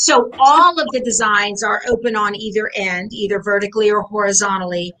 So all of the designs are open on either end, either vertically or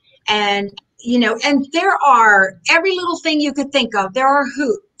horizontally. And, and there are every little thing you could think of. There are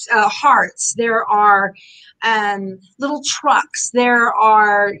hoops, hearts. There are little trucks. There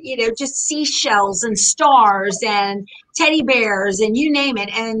are, just seashells and stars and teddy bears and you name it.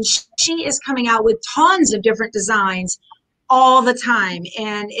 And she is coming out with tons of different designs all the time.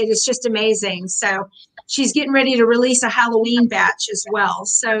 And it is just amazing. So she's getting ready to release a Halloween batch as well.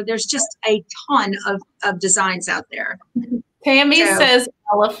 So there's just a ton of designs out there. Tammy says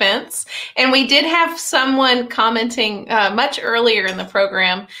elephants. And we did have someone commenting much earlier in the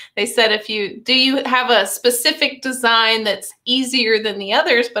program. They said, do you have a specific design that's easier than the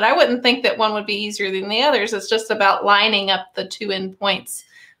others? But I wouldn't think that one would be easier than the others. It's just about lining up the two end points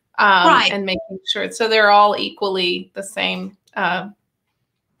and making sure. So they're all equally the same, I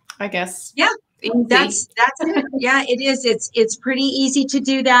guess. Yeah, easy. that's it. Yeah, it is. It's pretty easy to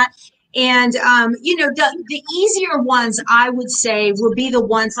do that. And, you know, the easier ones I would say would be the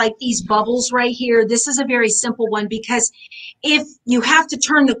ones like these bubbles right here. This is a very simple one because if you have to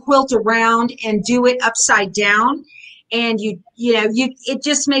turn the quilt around and do it upside down, and it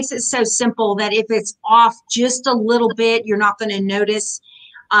just makes it so simple that if it's off just a little bit, you're not going to notice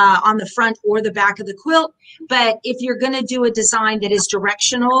on the front or the back of the quilt. But if you're going to do a design that is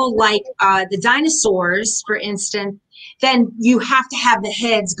directional, like the dinosaurs, for instance, then you have to have the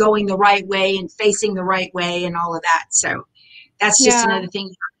heads going the right way and facing the right way and all of that. So that's just another thing you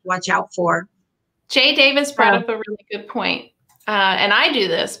have to watch out for. Jay Davis brought up a really good point. And I do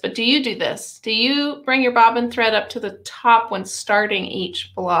this, but do you do this? Do you bring your bobbin thread up to the top when starting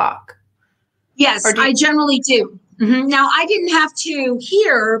each block? Yes, I generally do. Now, I didn't have to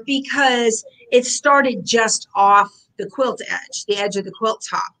here because it started just off the quilt edge, the edge of the quilt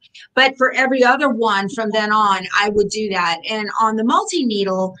top. But for every other one from then on, I would do that. And on the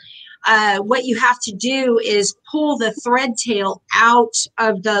multi-needle, what you have to do is pull the thread tail out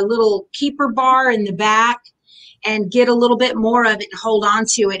of the little keeper bar in the back and get a little bit more of it and hold on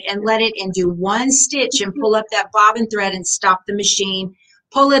to it and let it and do one stitch and pull up that bobbin thread and stop the machine,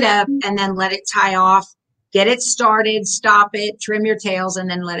 pull it up and then let it tie off, get it started, stop it, trim your tails, and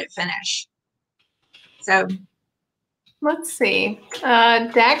then let it finish. So let's see.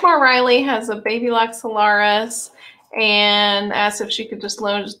 Dagmar Riley has a Baby Lock Solaris and asked if she could just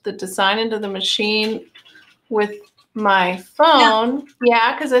load the design into the machine with my phone.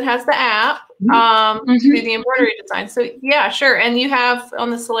 Yeah, because it has the app to do the embroidery design. So yeah, sure. And you have on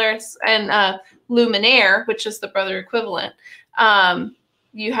the Solaris and Luminaire, which is the brother equivalent,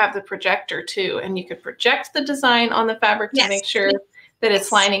 you have the projector too. And you could project the design on the fabric to make sure that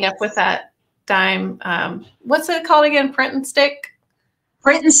it's lining up with that dime. What's it called again? Print and stick?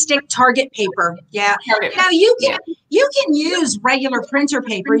 Print and stick target paper. Yeah. Now you can use regular printer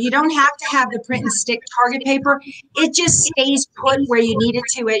paper. You don't have to have the print and stick target paper. It just stays put where you need it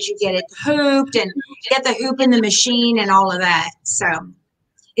to as you get it hooped and get the hoop in the machine and all of that. So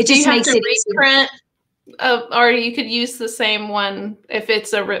it just makes it reprint, or you could use the same one if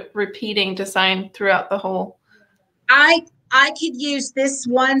it's a repeating design throughout the whole. I could use this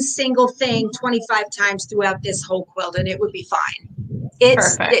one single thing 25 times throughout this whole quilt and it would be fine.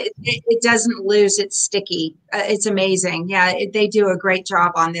 It doesn't lose its sticky. It's amazing. Yeah, they do a great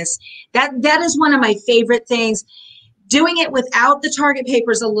job on this. That is one of my favorite things. Doing it without the target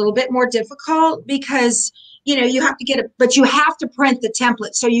paper is a little bit more difficult because, you know, you have to get it, but you have to print the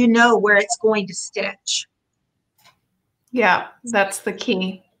template so you know where it's going to stitch. Yeah, that's the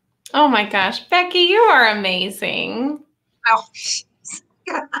key. Oh my gosh, Becky, you are amazing. Oh,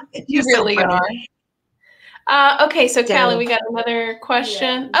 God, you really are. Okay, so Callie, we got another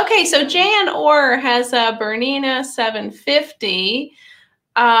question. Yeah. Okay, so Jan Orr has a Bernina 750.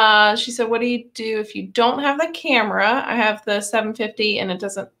 She said, what do you do if you don't have the camera? I have the 750 and it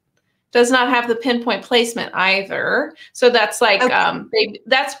does not have the pinpoint placement either. So that's like,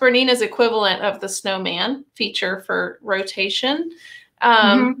 that's Bernina's equivalent of the snowman feature for rotation.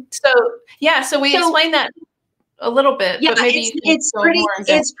 So yeah, so we explained that a little bit, but maybe it's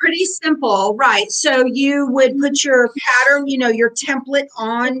pretty simple, right? So you would put your pattern, you know, your template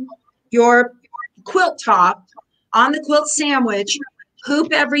on your quilt top, on the quilt sandwich,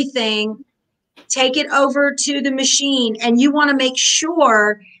 hoop everything, take it over to the machine, and you want to make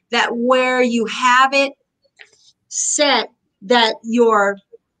sure that where you have it set, that you're,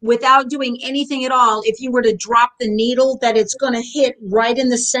 without doing anything at all, if you were to drop the needle, that it's going to hit right in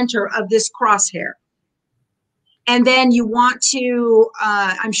the center of this crosshair. And then you want to,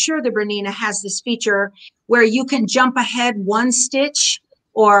 I'm sure the Bernina has this feature where you can jump ahead one stitch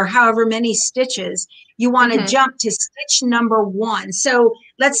or however many stitches. You want to jump to stitch number 1. So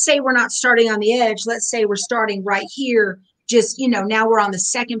let's say we're not starting on the edge. Let's say we're starting right here. Just, you know, now we're on the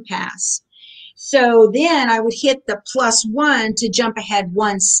second pass. So then I would hit the +1 to jump ahead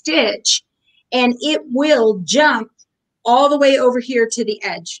 1 stitch, and it will jump all the way over here to the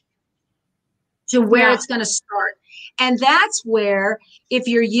edge, to where it's going to start. And that's where, if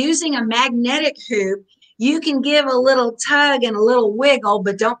you're using a magnetic hoop, you can give a little tug and a little wiggle,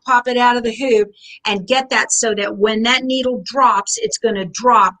 but don't pop it out of the hoop, and get that so that when that needle drops, it's going to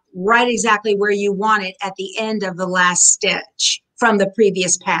drop right exactly where you want it at the end of the last stitch from the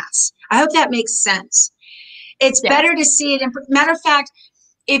previous pass. I hope that makes sense. It's better to see it. Matter of fact,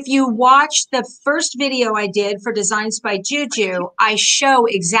 if you watch the first video I did for Designs by Juju, I show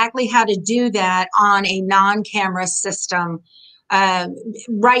exactly how to do that on a non-camera system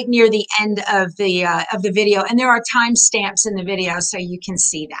right near the end of the video. And there are timestamps in the video so you can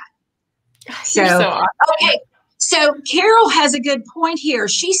see that. So awesome. Okay. So Carol has a good point here.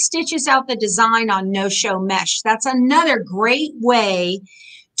 She stitches out the design on no-show mesh. That's another great way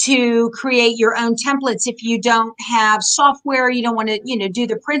to create your own templates. If you don't have software, you don't want to, do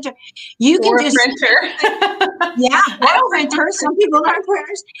the printer, you can just printer. Yeah, or a printer. Some people are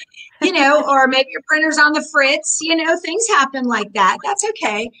printers, or maybe your printer's on the fritz, things happen like that. That's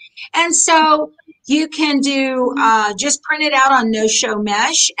okay. And so you can do just print it out on no-show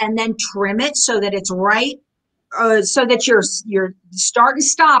mesh and then trim it so that it's right. So that your start and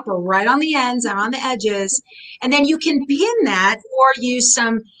stop are right on the ends and on the edges, and then you can pin that or use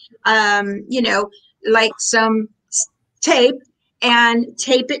some, like some tape and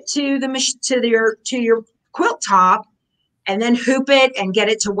tape it to your quilt top, and then hoop it and get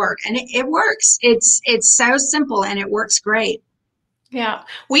it to work, and it works. It's so simple and it works great. Yeah,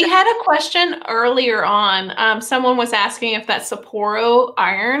 we had a question earlier on. Someone was asking if that Sapporo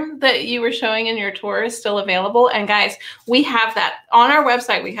iron that you were showing in your tour is still available. And guys, we have that on our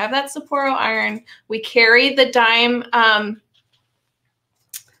website. We have that Sapporo iron. We carry the dime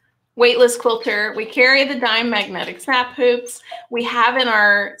weightless quilter. We carry the dime magnetic snap hoops. We have in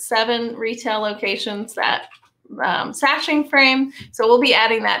our 7 retail locations that sashing frame. So we'll be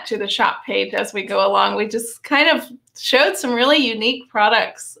adding that to the shop page as we go along. We just kind of showed some really unique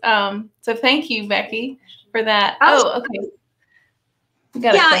products. So thank you, Becky, for that. Oh, okay.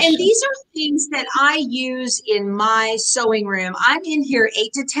 Yeah, and these are things that I use in my sewing room. I'm in here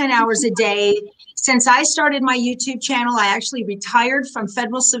 8 to 10 hours a day. Since I started my YouTube channel, I actually retired from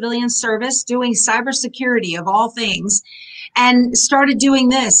federal civilian service doing cybersecurity of all things, and started doing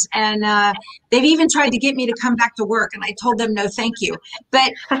this. And they've even tried to get me to come back to work, and I told them no, thank you.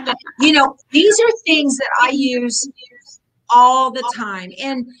 But these are things that I use all the time.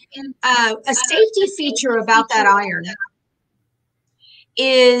 And a safety feature about that iron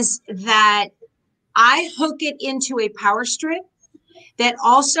is that I hook it into a power strip that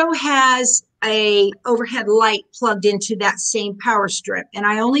also has a overhead light plugged into that same power strip. And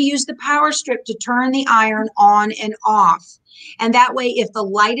I only use the power strip to turn the iron on and off. And that way, if the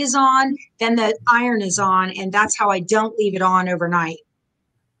light is on, then the iron is on. And that's how I don't leave it on overnight.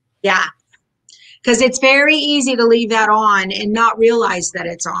 Yeah. Because it's very easy to leave that on and not realize that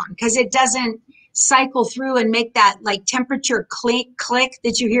it's on, because it doesn't cycle through and make that like temperature click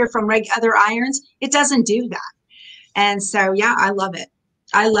that you hear from other irons. It doesn't do that. And so, yeah, I love it.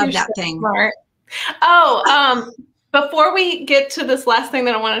 I love that thing. Smart. Oh, before we get to this last thing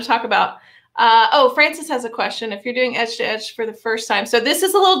that I want to talk about, Francis has a question. If you're doing edge to edge for the first time, so this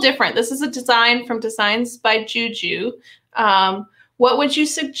is a little different. This is a design from Designs by Juju. What would you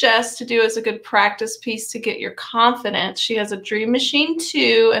suggest to do as a good practice piece to get your confidence? She has a Dream Machine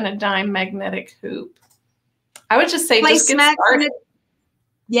 2 and a dime magnetic hoop. I would just say just get started.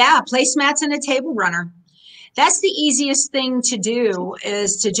 Yeah, placemats and a table runner. That's the easiest thing to do,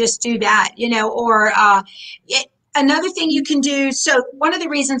 is to just do that, or another thing you can do. So one of the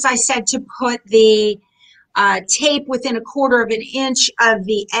reasons I said to put the tape within 1/4 of an inch of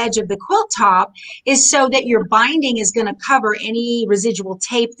the edge of the quilt top is so that your binding is going to cover any residual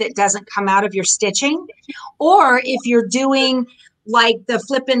tape that doesn't come out of your stitching. Or if you're doing like the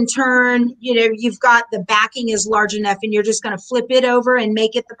flip and turn, you've got the backing is large enough and you're just going to flip it over and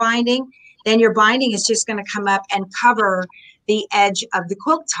make it the binding, then your binding is just going to come up and cover the edge of the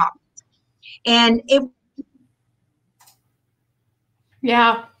quilt top. And it.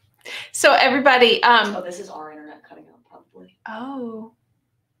 Yeah. So everybody, oh, this is our internet cutting out probably. Oh.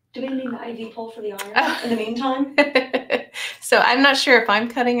 Do we need an IV pole for the iron in the meantime? So I'm not sure if I'm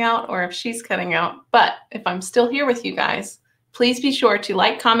cutting out or if she's cutting out, but if I'm still here with you guys, please be sure to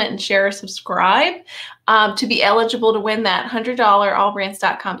like, comment, and share or subscribe to be eligible to win that $100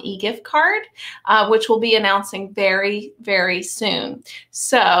 allbrands.com e-gift card, which we'll be announcing very, very soon.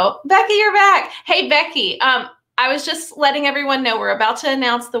 So Becky, you're back. Hey, Becky, I was just letting everyone know we're about to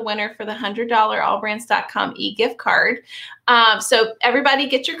announce the winner for the $100 allbrands.com e-gift card. So everybody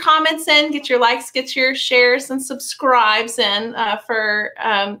get your comments in, get your likes, get your shares and subscribes in for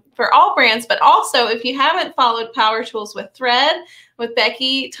AllBrands. But also, if you haven't followed Power Tools with Thread with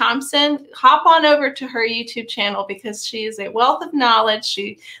Becky Thompson, hop on over to her YouTube channel, because she is a wealth of knowledge.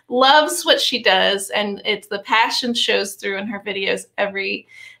 She loves what she does, and it's the passion shows through in her videos every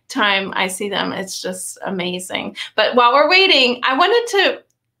time I see them. It's just amazing. But while we're waiting, I wanted to,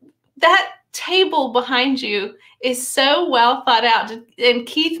 that table behind you is so well thought out, and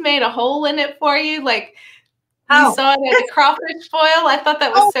Keith made a hole in it for you, like you saw it at a crawfish foil. I thought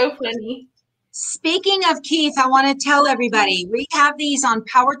that was so funny. Speaking of Keith, I want to tell everybody, we have these on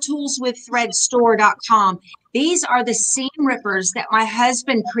powertoolswiththreadstore.com. These are the seam rippers that my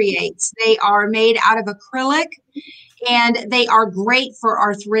husband creates. They are made out of acrylic, and they are great for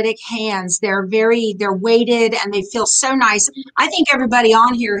arthritic hands. They're weighted, and they feel so nice. I think everybody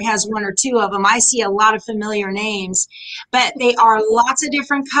on here has one or two of them. I see a lot of familiar names, but they are lots of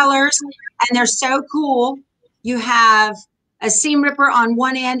different colors, and they're so cool. You have a seam ripper on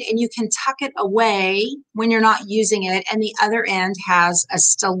one end, and you can tuck it away when you're not using it. And the other end has a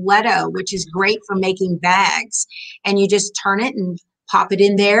stiletto, which is great for making bags. And you just turn it and pop it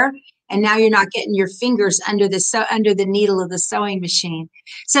in there. And now you're not getting your fingers under the needle of the sewing machine.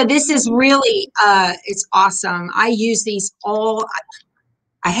 So this is really, it's awesome. I use these all.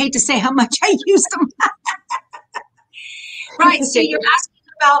 I hate to say how much I use them. Right, so you're asking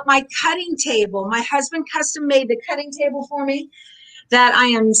about my cutting table. My husband custom made the cutting table for me that I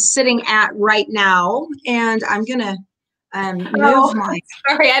am sitting at right now, and I'm gonna move my.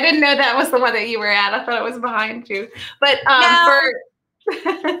 Sorry, I didn't know that was the one that you were at. I thought it was behind you. But No.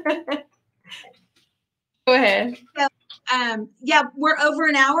 Go ahead. So, yeah, we're over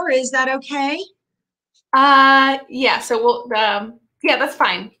an hour. Is that okay? Yeah. So we'll. Yeah, that's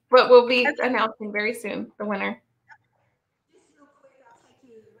fine. But we'll be announcing very soon the winner.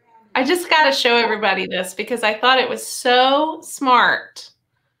 I just got to show everybody this because I thought it was so smart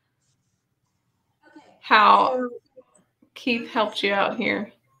how Keith helped you out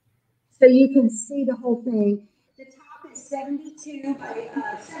here. So you can see the whole thing. The top is 72 by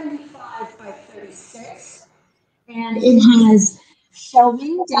 75 by 36. And it has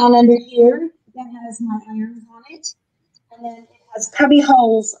shelving down under here that has my irons on it. And then it has cubby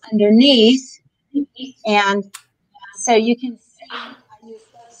holes underneath. And so you can see I use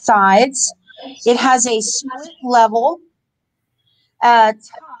both sides. It has a split level top.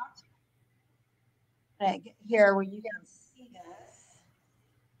 Here where you can see this.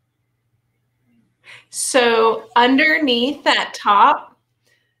 So underneath that top,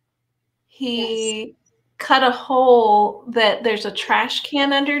 he cut a hole that there's a trash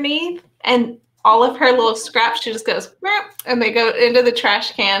can underneath, and all of her little scraps, she just goes, and they go into the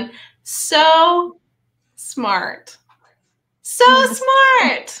trash can. So smart. So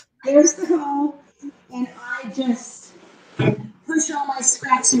smart. There's the hole, and I just push all my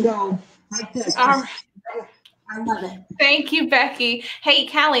scraps and go like this. All right. I love it. Thank you, Becky. Hey,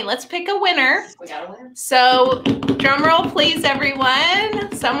 Callie, let's pick a winner. We got a winner. So drum roll, please,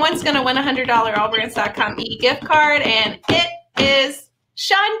 everyone. Someone's going to win a $100 AllBrands.com e-gift card, and it is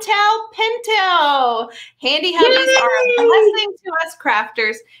Chantel Pinto. Handy hubbies are a blessing to us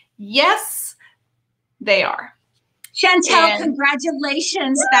crafters. Yes, they are. Chantel,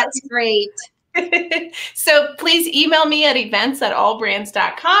 congratulations. That's great. So please email me at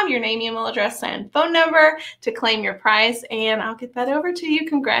events@allbrands.com, your name, email address, and phone number to claim your prize, and I'll get that over to you.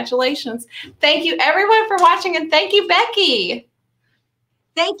 Congratulations. Thank you, everyone, for watching, and thank you, Becky.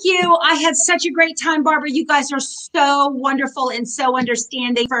 Thank you. I had such a great time, Barbara. You guys are so wonderful and so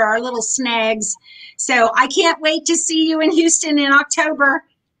understanding for our little snags. So I can't wait to see you in Houston in October.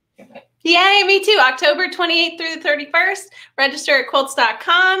 Yay, me too. October 28th through the 31st. Register at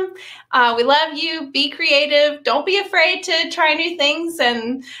quilts.com. We love you. Be creative. Don't be afraid to try new things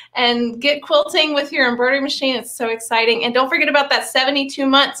and get quilting with your embroidery machine. It's so exciting. And don't forget about that 72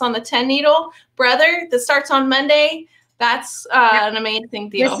 months on the 10 needle brother that starts on Monday. That's an amazing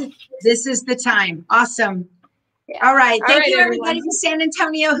deal. This is the time. Awesome. Yeah. All right. Thank you, everybody from San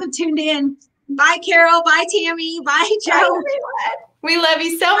Antonio who tuned in. Bye, Carol. Bye, Tammy. Bye, Joe. Bye, we love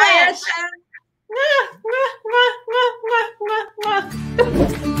you so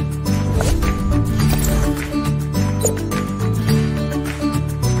much.